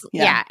 Yeah,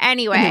 yeah.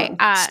 Anyway.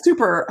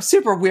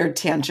 Super weird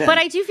tangent. But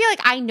I do feel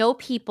like I know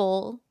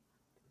people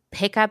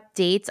pick up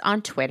dates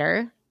on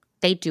Twitter.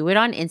 They do it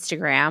on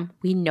Instagram.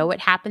 We know it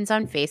happens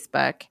on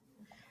Facebook.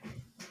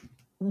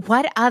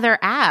 What other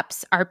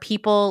apps are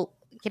people,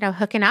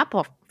 hooking up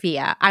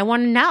via? I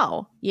want to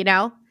know,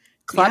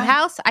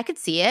 Clubhouse, I could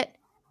see it.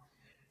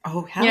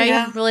 Oh, hell you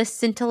yeah. have really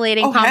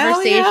scintillating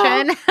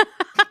conversation. Yeah.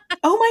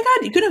 Oh my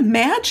God, you can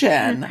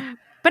imagine.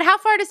 But how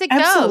far does it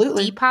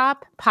Absolutely. go?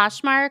 Depop,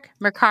 Poshmark,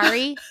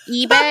 Mercari,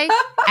 eBay,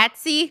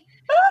 Etsy?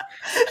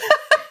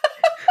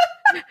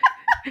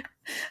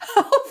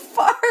 How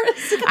far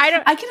is it?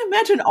 I can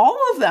imagine all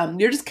of them.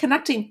 You're just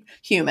connecting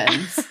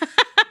humans.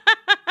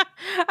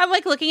 I'm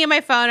like looking at my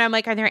phone. I'm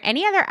like, are there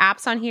any other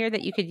apps on here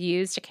that you could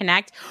use to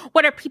connect?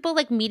 What are people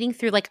like meeting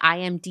through like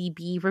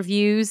IMDb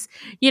reviews,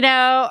 or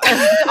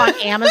like on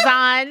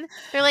Amazon?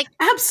 They're like,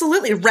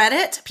 absolutely.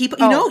 Reddit. People,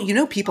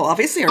 people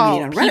obviously are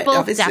meeting on Reddit. People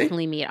obviously.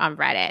 definitely meet on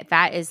Reddit.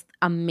 That is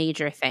a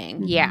major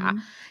thing. Mm-hmm.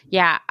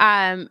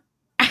 Yeah.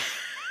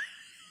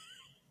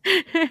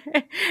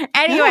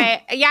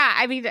 Anyway, yeah.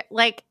 I mean,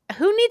 like,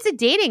 who needs a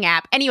dating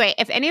app? Anyway,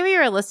 if any of you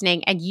are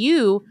listening and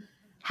you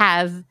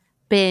have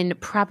been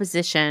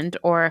propositioned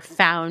or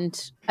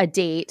found a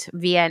date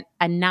via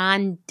a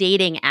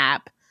non-dating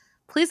app,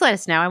 please let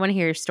us know. I want to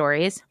hear your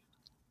stories.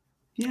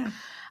 Yeah,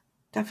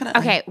 definitely.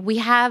 Okay, we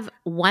have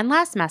one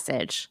last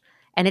message,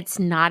 and it's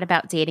not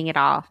about dating at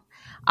all.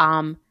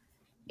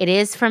 It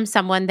is from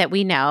someone that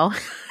we know.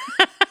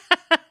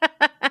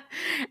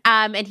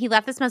 And he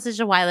left this message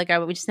a while ago,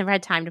 but we just never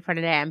had time to put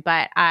it in.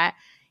 But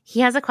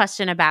he has a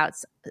question about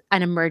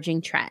an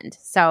emerging trend.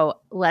 So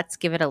let's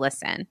give it a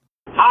listen.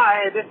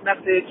 Hi, this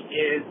message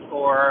is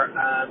for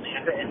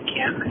Amanda and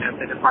Kim at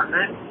the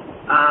department.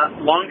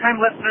 Long-time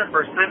listener,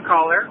 first-time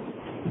caller.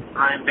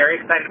 I'm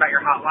very excited about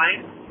your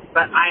hotline,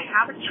 but I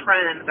have a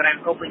trend that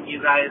I'm hoping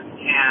you guys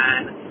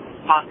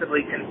can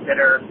possibly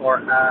consider for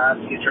a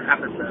future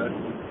episode.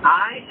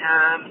 I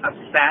am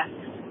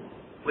obsessed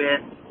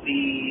with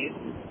the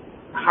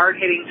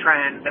hard-hitting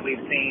trend that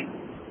we've seen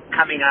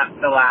coming up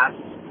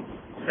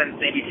since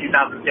maybe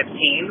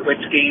 2015,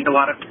 which gained a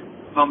lot of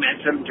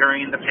momentum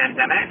during the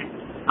pandemic.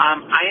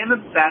 I am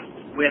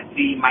obsessed with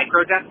the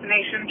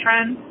microdestination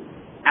trend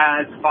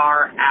as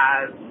far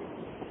as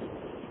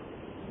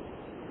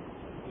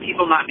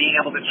people not being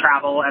able to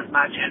travel as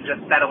much and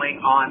just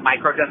settling on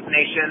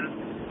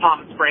microdestinations,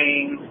 Palm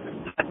Springs,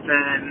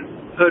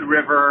 Hudson, Hood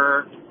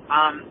River.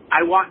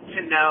 I want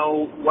to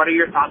know, what are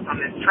your thoughts on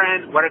this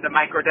trend? What are the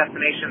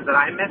microdestinations that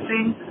I'm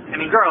missing? I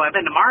mean, girl, I've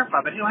been to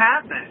Marfa, but who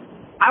hasn't?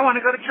 I want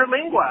to go to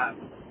Terlingua.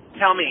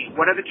 Tell me,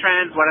 what are the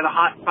trends? What are the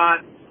hot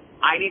spots?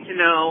 I need to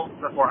know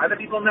before other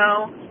people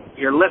know.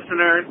 Your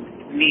listeners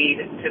need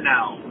to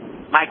know.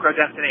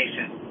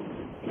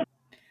 Microdestination.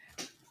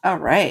 All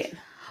right.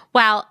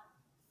 Well,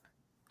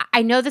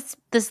 I know this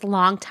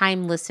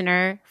long-time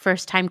listener,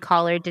 first-time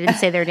caller didn't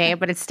say their name,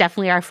 but it's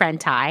definitely our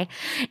friend Ty,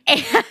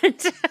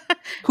 and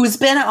who's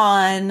been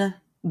on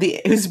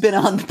the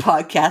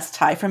podcast,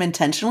 Ty from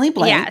Intentionally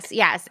Blank.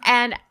 Yes,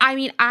 and I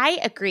mean, I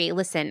agree.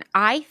 Listen,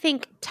 I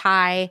think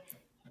Ty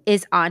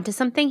is onto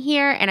something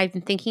here, and I've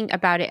been thinking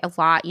about it a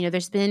lot.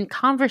 There's been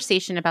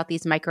conversation about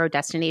these micro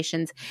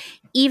destinations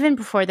even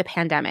before the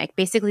pandemic.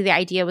 Basically, the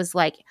idea was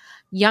like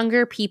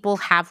younger people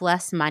have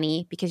less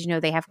money because,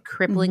 they have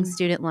crippling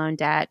student loan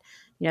debt.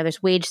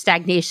 There's wage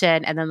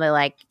stagnation, and then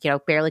they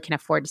barely can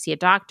afford to see a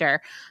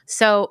doctor.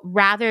 So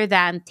rather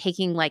than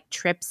taking like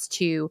trips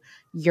to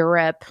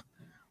Europe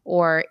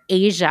or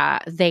Asia,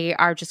 they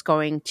are just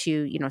going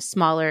to,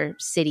 smaller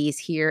cities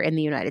here in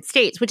the United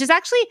States, which is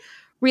actually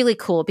really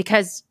cool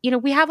because,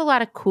 we have a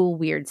lot of cool,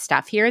 weird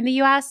stuff here in the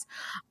U.S.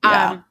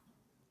 Yeah.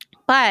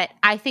 But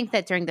I think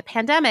that during the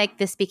pandemic,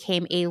 this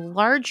became a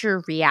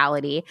larger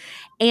reality.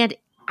 And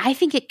I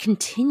think it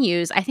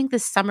continues. I think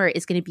this summer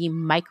is going to be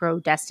micro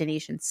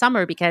destination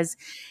summer because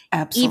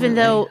even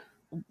though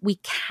we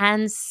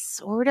can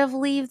sort of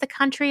leave the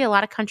country, a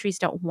lot of countries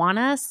don't want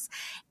us.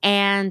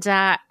 And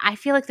I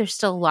feel like there's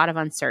still a lot of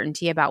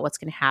uncertainty about what's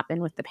going to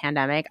happen with the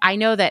pandemic. I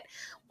know that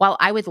while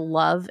I would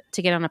love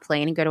to get on a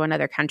plane and go to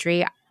another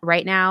country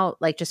right now,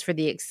 like just for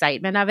the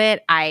excitement of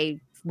it, I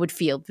would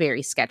feel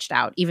very sketched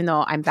out, even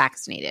though I'm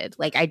vaccinated.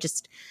 Like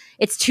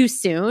it's too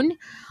soon.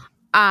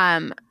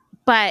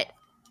 but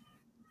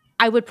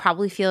I would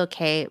probably feel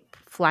okay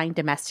flying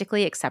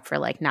domestically, except for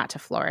like not to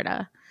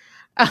Florida.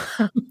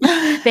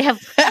 They have.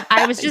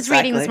 I was just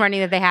reading this morning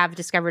that they have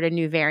discovered a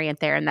new variant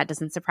there, and that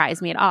doesn't surprise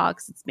me at all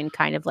because it's been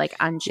kind of like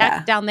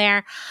unchecked down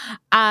there.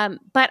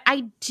 But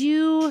I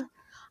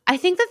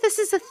think that this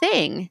is a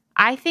thing.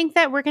 I think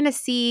that we're going to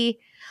see.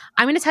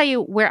 I'm going to tell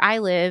you where I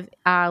live,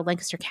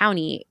 Lancaster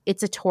County.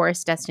 It's a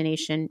tourist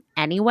destination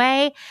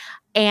anyway,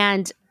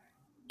 and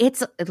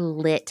it's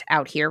lit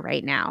out here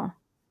right now.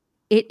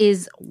 It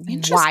is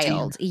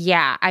wild.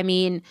 Yeah. I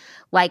mean,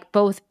 like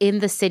both in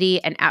the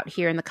city and out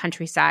here in the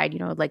countryside, you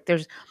know, like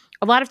there's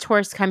a lot of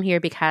tourists come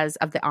here because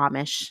of the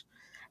Amish.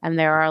 And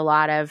there are a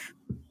lot of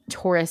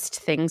tourist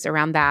things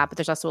around that. But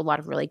there's also a lot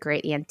of really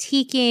great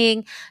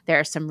antiquing. There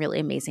are some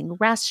really amazing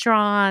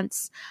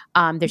restaurants.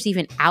 There's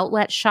even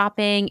outlet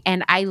shopping.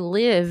 And I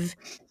live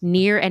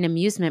near an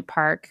amusement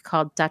park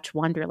called Dutch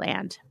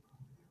Wonderland.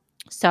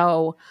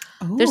 So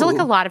there's like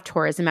a lot of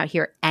tourism out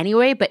here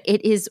anyway, but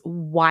it is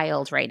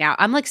wild right now.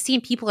 I'm like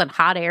seeing people in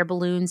hot air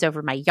balloons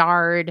over my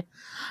yard,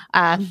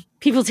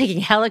 people taking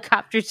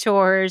helicopter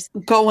tours.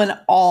 Going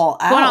all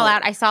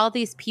out. I saw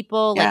these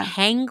people like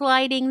hang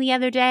gliding the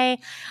other day.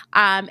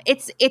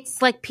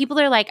 It's like people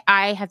are like,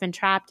 I have been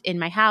trapped in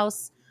my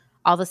house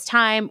all this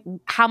time.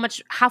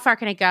 How far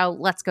can I go?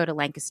 Let's go to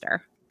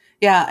Lancaster.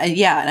 Yeah.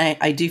 And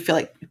I do feel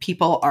like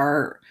people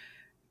are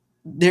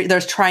they're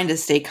trying to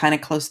stay kind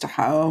of close to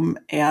home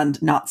and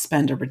not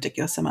spend a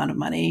ridiculous amount of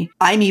money.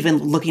 I'm even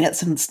looking at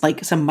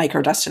some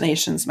micro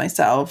destinations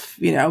myself,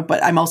 you know,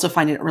 but I'm also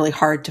finding it really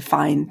hard to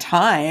find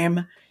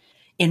time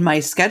in my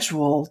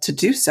schedule to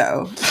do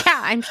so. Yeah,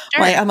 I'm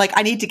sure. I'm like,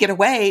 I need to get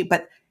away,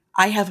 but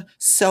I have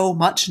so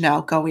much now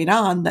going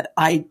on that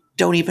I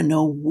don't even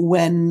know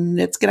when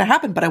it's going to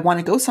happen, but I want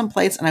to go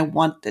someplace and I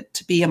want it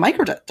to be a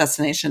micro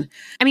destination.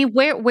 I mean,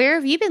 where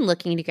have you been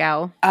looking to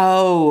go?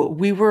 Oh,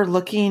 we were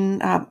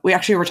looking, we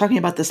were talking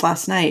about this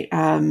last night.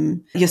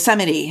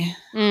 Yosemite.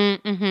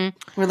 Mm-hmm.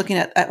 We're looking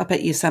up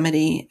at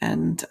Yosemite,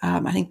 and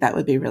I think that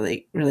would be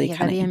really, really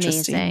kind of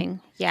interesting.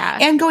 Amazing. Yeah.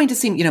 And going to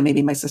see, you know,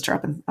 maybe my sister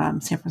up in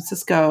San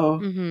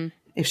Francisco,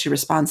 if she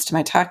responds to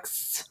my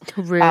texts.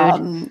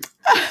 Rude.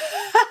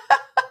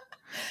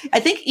 I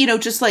think, you know,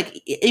 just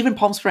like even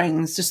Palm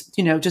Springs, just,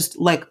 you know, just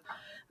like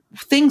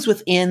things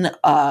within,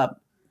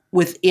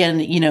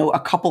 you know, a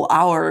couple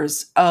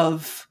hours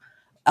of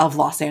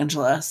Los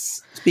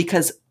Angeles,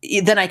 because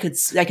then I could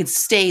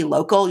stay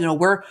local. You know,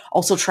 we're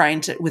also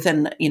trying to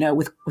within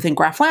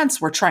Graf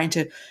Lance, we're trying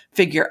to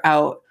figure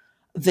out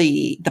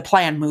the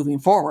plan moving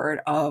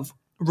forward of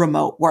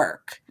remote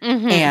work.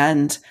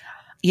 And,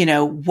 you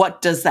know,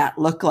 what does that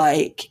look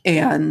like?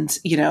 And,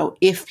 you know,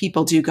 if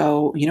people do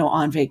go, you know,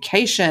 on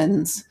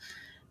vacations,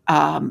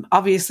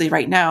 obviously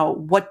right now,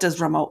 what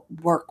does remote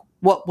work,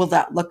 what will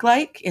that look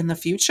like in the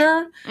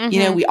future? You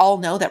know, we all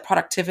know that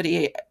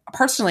productivity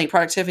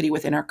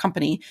within our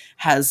company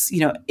has, you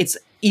know, it's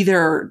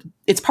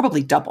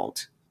probably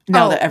doubled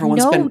now that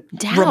everyone's been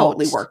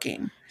remotely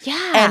working.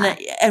 Yeah.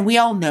 And we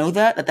all know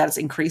that has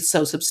increased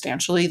so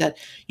substantially that,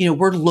 you know,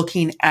 we're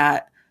looking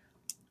at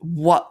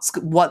what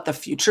the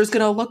future is going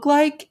to look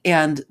like.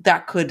 And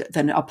that could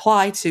then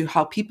apply to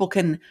how people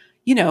can,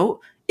 you know,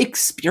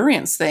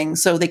 experience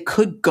things. So they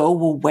could go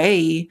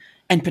away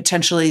and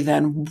potentially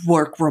then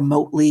work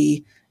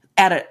remotely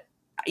at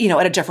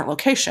a different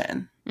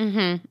location.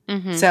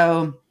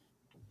 So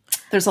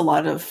there's a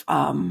lot of,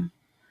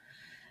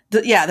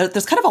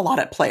 there's kind of a lot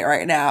at play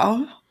right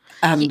now.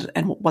 And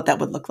what that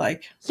would look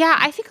like. Yeah,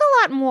 I think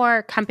a lot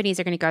more companies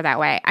are going to go that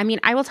way. I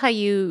mean, I will tell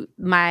you,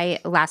 my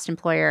last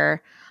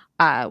employer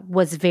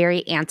was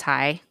very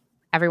anti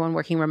everyone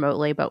working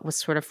remotely, but was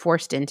sort of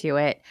forced into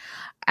it.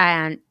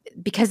 And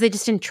because they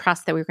just didn't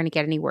trust that we were going to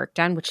get any work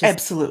done, which is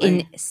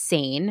absolutely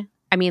insane.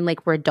 I mean,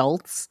 like, we're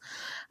adults.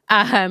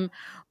 But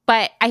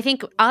I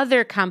think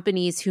other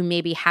companies who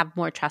maybe have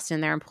more trust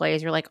in their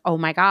employees are like, oh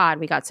my God,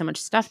 we got so much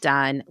stuff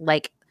done.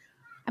 Like,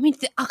 I mean,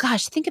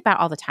 think about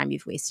all the time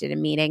you've wasted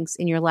in meetings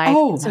in your life.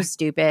 It's so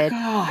stupid.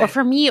 God. Or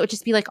for me, it would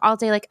just be like all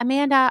day, like,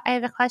 Amanda, I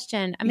have a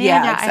question. Amanda,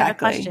 I have a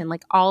question.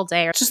 Like all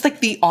day. Just like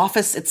the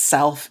office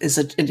itself is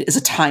a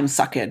time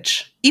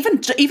suckage.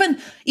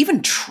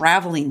 Even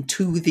traveling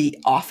to the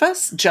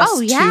office just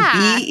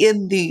to be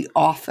in the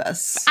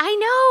office. I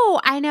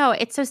know.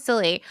 It's so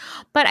silly.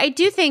 But I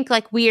do think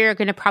like we're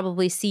going to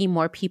probably see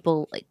more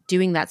people like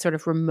doing that sort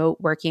of remote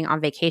working on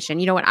vacation.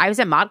 You know, when I was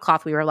at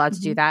ModCloth, we were allowed to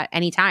do that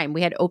anytime.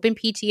 We had open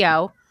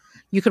PTO.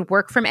 You could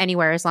work from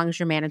anywhere as long as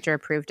your manager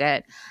approved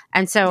it.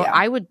 And so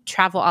I would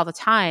travel all the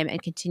time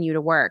and continue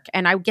to work.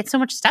 And I would get so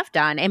much stuff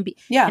done. And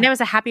I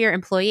was a happier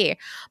employee.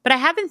 But I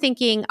have been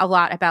thinking a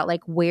lot about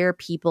like where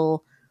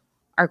people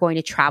are going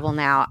to travel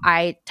now.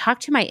 I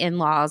talked to my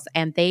in-laws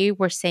and they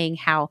were saying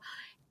how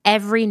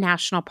every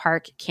national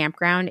park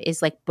campground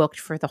is like booked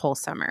for the whole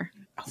summer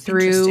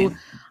through,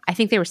 I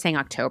think they were saying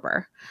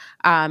October.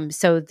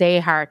 So they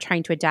are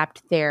trying to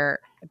adapt their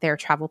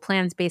travel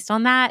plans based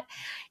on that.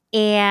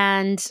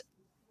 And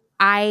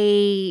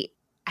I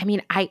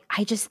mean, I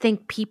just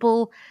think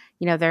people,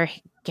 you know, they're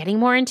getting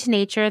more into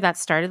nature. That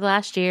started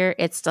last year.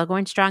 It's still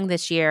going strong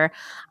this year.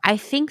 I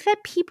think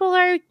that people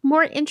are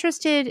more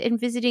interested in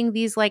visiting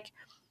these like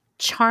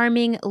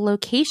charming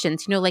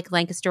locations, like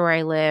Lancaster where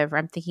I live, or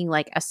I'm thinking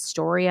like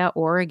Astoria,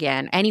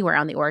 Oregon, anywhere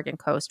on the Oregon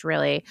coast,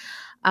 really.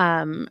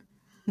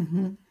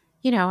 Mm-hmm.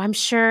 I'm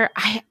sure,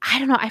 I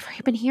don't know, I've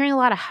been hearing a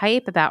lot of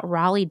hype about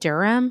Raleigh,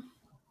 Durham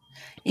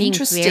being very,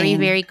 Interesting.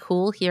 very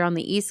cool here on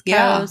the East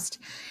Yeah. Coast.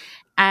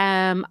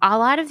 A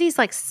lot of these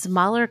like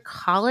smaller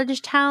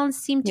college towns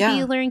seem to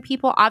be luring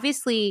people.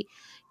 Obviously,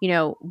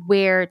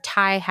 where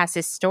Ty has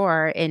his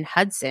store in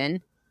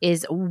Hudson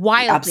is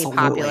wildly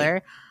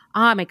popular.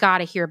 Oh my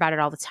God, I hear about it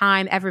all the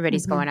time.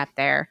 Everybody's going up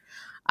there.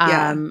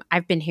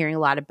 I've been hearing a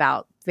lot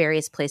about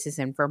various places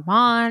in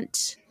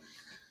Vermont.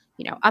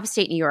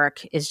 Upstate New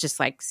York is just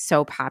like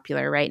so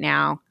popular right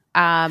now.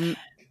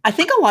 I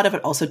think a lot of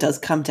it also does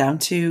come down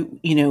to,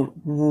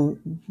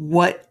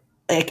 what,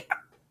 like,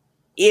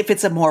 if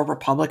it's a more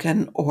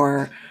Republican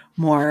or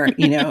more,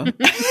 yeah,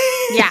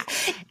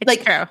 it's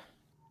like, true.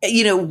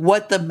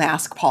 What the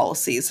mask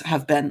policies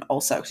have been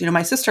also.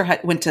 My sister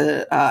went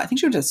to, I think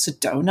she went to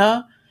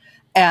Sedona,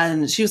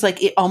 and she was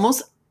like, it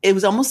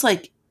was almost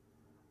like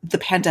the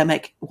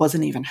pandemic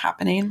wasn't even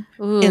happening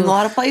in a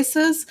lot of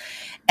places.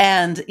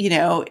 And,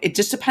 it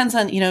just depends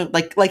on,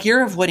 like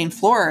you're avoiding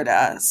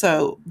Florida.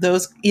 So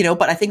those,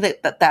 but I think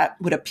that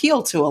would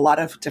appeal to a lot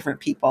of different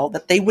people,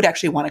 that they would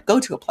actually want to go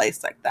to a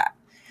place like that,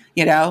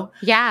 Yeah.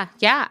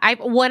 Yeah.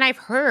 I've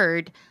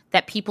heard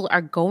that people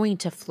are going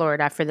to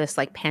Florida for this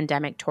like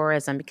pandemic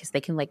tourism because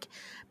they can like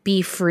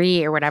be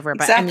free or whatever.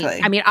 But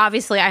exactly. I mean,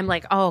 obviously I'm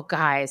like, oh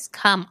guys,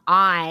 come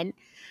on.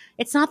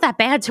 It's not that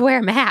bad to wear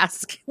a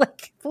mask.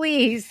 Like,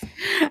 please.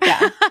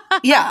 Yeah.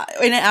 Yeah.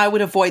 And I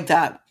would avoid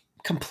that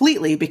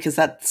completely, because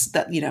that's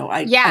a nightmare.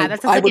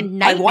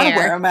 I want to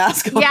wear a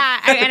mask. Yeah.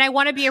 And I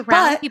want to be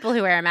around people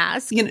who wear a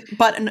mask.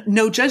 But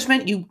no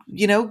judgment.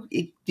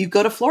 You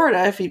go to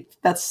Florida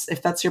if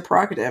that's your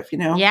prerogative,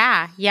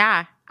 Yeah.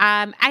 Yeah.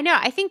 I know.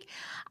 I think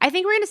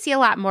we're going to see a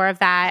lot more of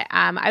that.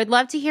 I would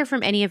love to hear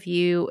from any of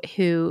you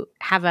who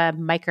have a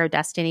micro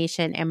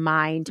destination in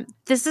mind.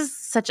 This is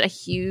such a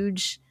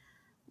huge,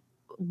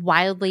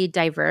 wildly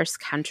diverse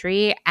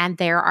country, and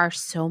there are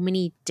so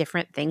many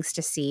different things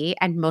to see,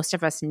 and most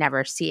of us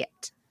never see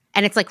it.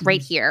 And it's like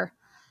right here,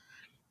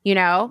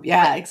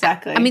 Yeah,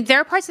 exactly. I mean,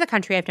 there are parts of the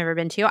country I've never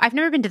been to. I've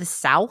never been to the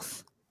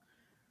South,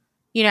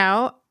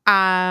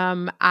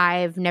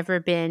 I've never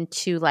been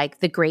to like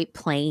the Great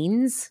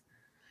Plains.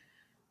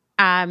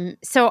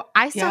 So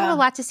I still have a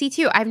lot to see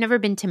too. I've never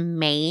been to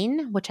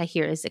Maine, which I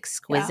hear is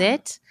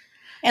exquisite.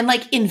 Yeah. And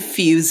like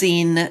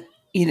infusing,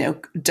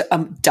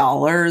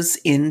 dollars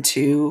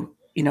into,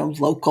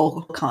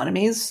 local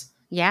economies.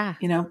 Yeah.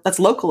 That's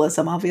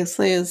localism,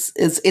 obviously,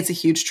 it's a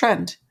huge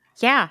trend.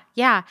 Yeah.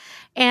 Yeah.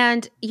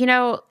 And,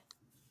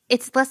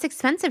 it's less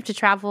expensive to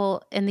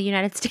travel in the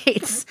United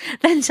States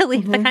than to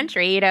leave the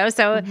country,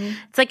 So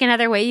it's like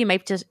another way you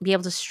might just be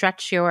able to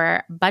stretch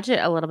your budget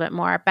a little bit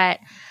more. But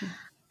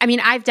I mean,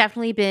 I've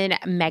definitely been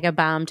mega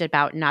bummed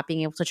about not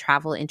being able to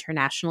travel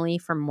internationally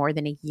for more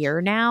than a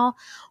year now.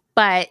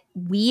 But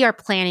we are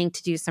planning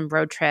to do some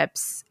road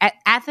trips.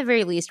 At the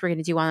very least, we're going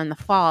to do one in the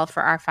fall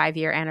for our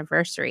 5-year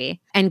anniversary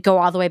and go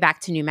all the way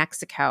back to New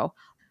Mexico.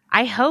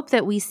 I hope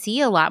that we see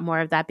a lot more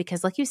of that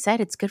because, like you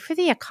said, it's good for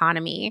the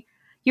economy.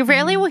 You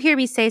rarely will hear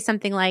me say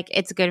something like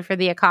it's good for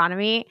the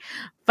economy,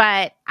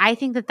 but I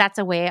think that that's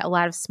a way a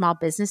lot of small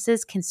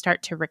businesses can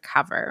start to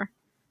recover.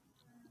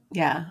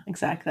 Yeah,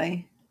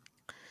 exactly.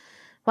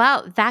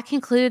 Well, that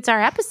concludes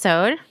our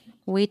episode.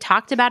 We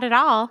talked about it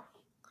all.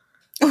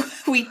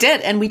 We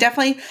did. And we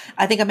definitely,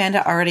 I think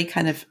Amanda already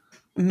kind of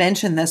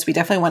mentioned this. We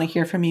definitely want to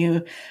hear from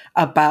you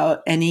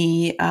about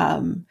any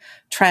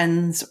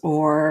trends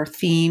or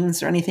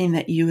themes or anything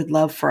that you would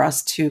love for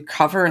us to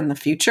cover in the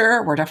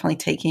future. We're definitely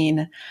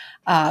taking,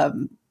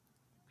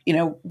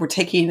 we're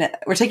taking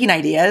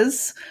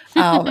ideas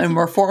and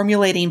we're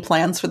formulating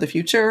plans for the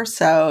future.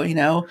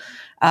 So,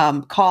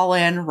 call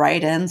in,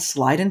 write in,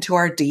 slide into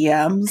our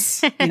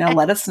DMs,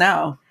 let us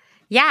know.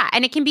 Yeah.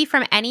 And it can be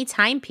from any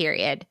time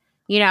period.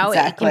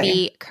 Exactly. It can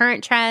be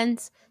current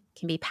trends, it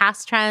can be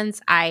past trends.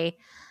 I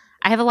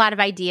have a lot of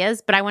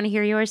ideas, but I want to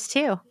hear yours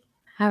too.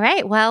 All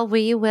right. Well,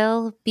 we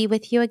will be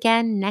with you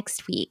again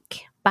next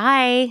week.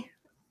 Bye.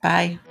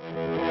 Bye.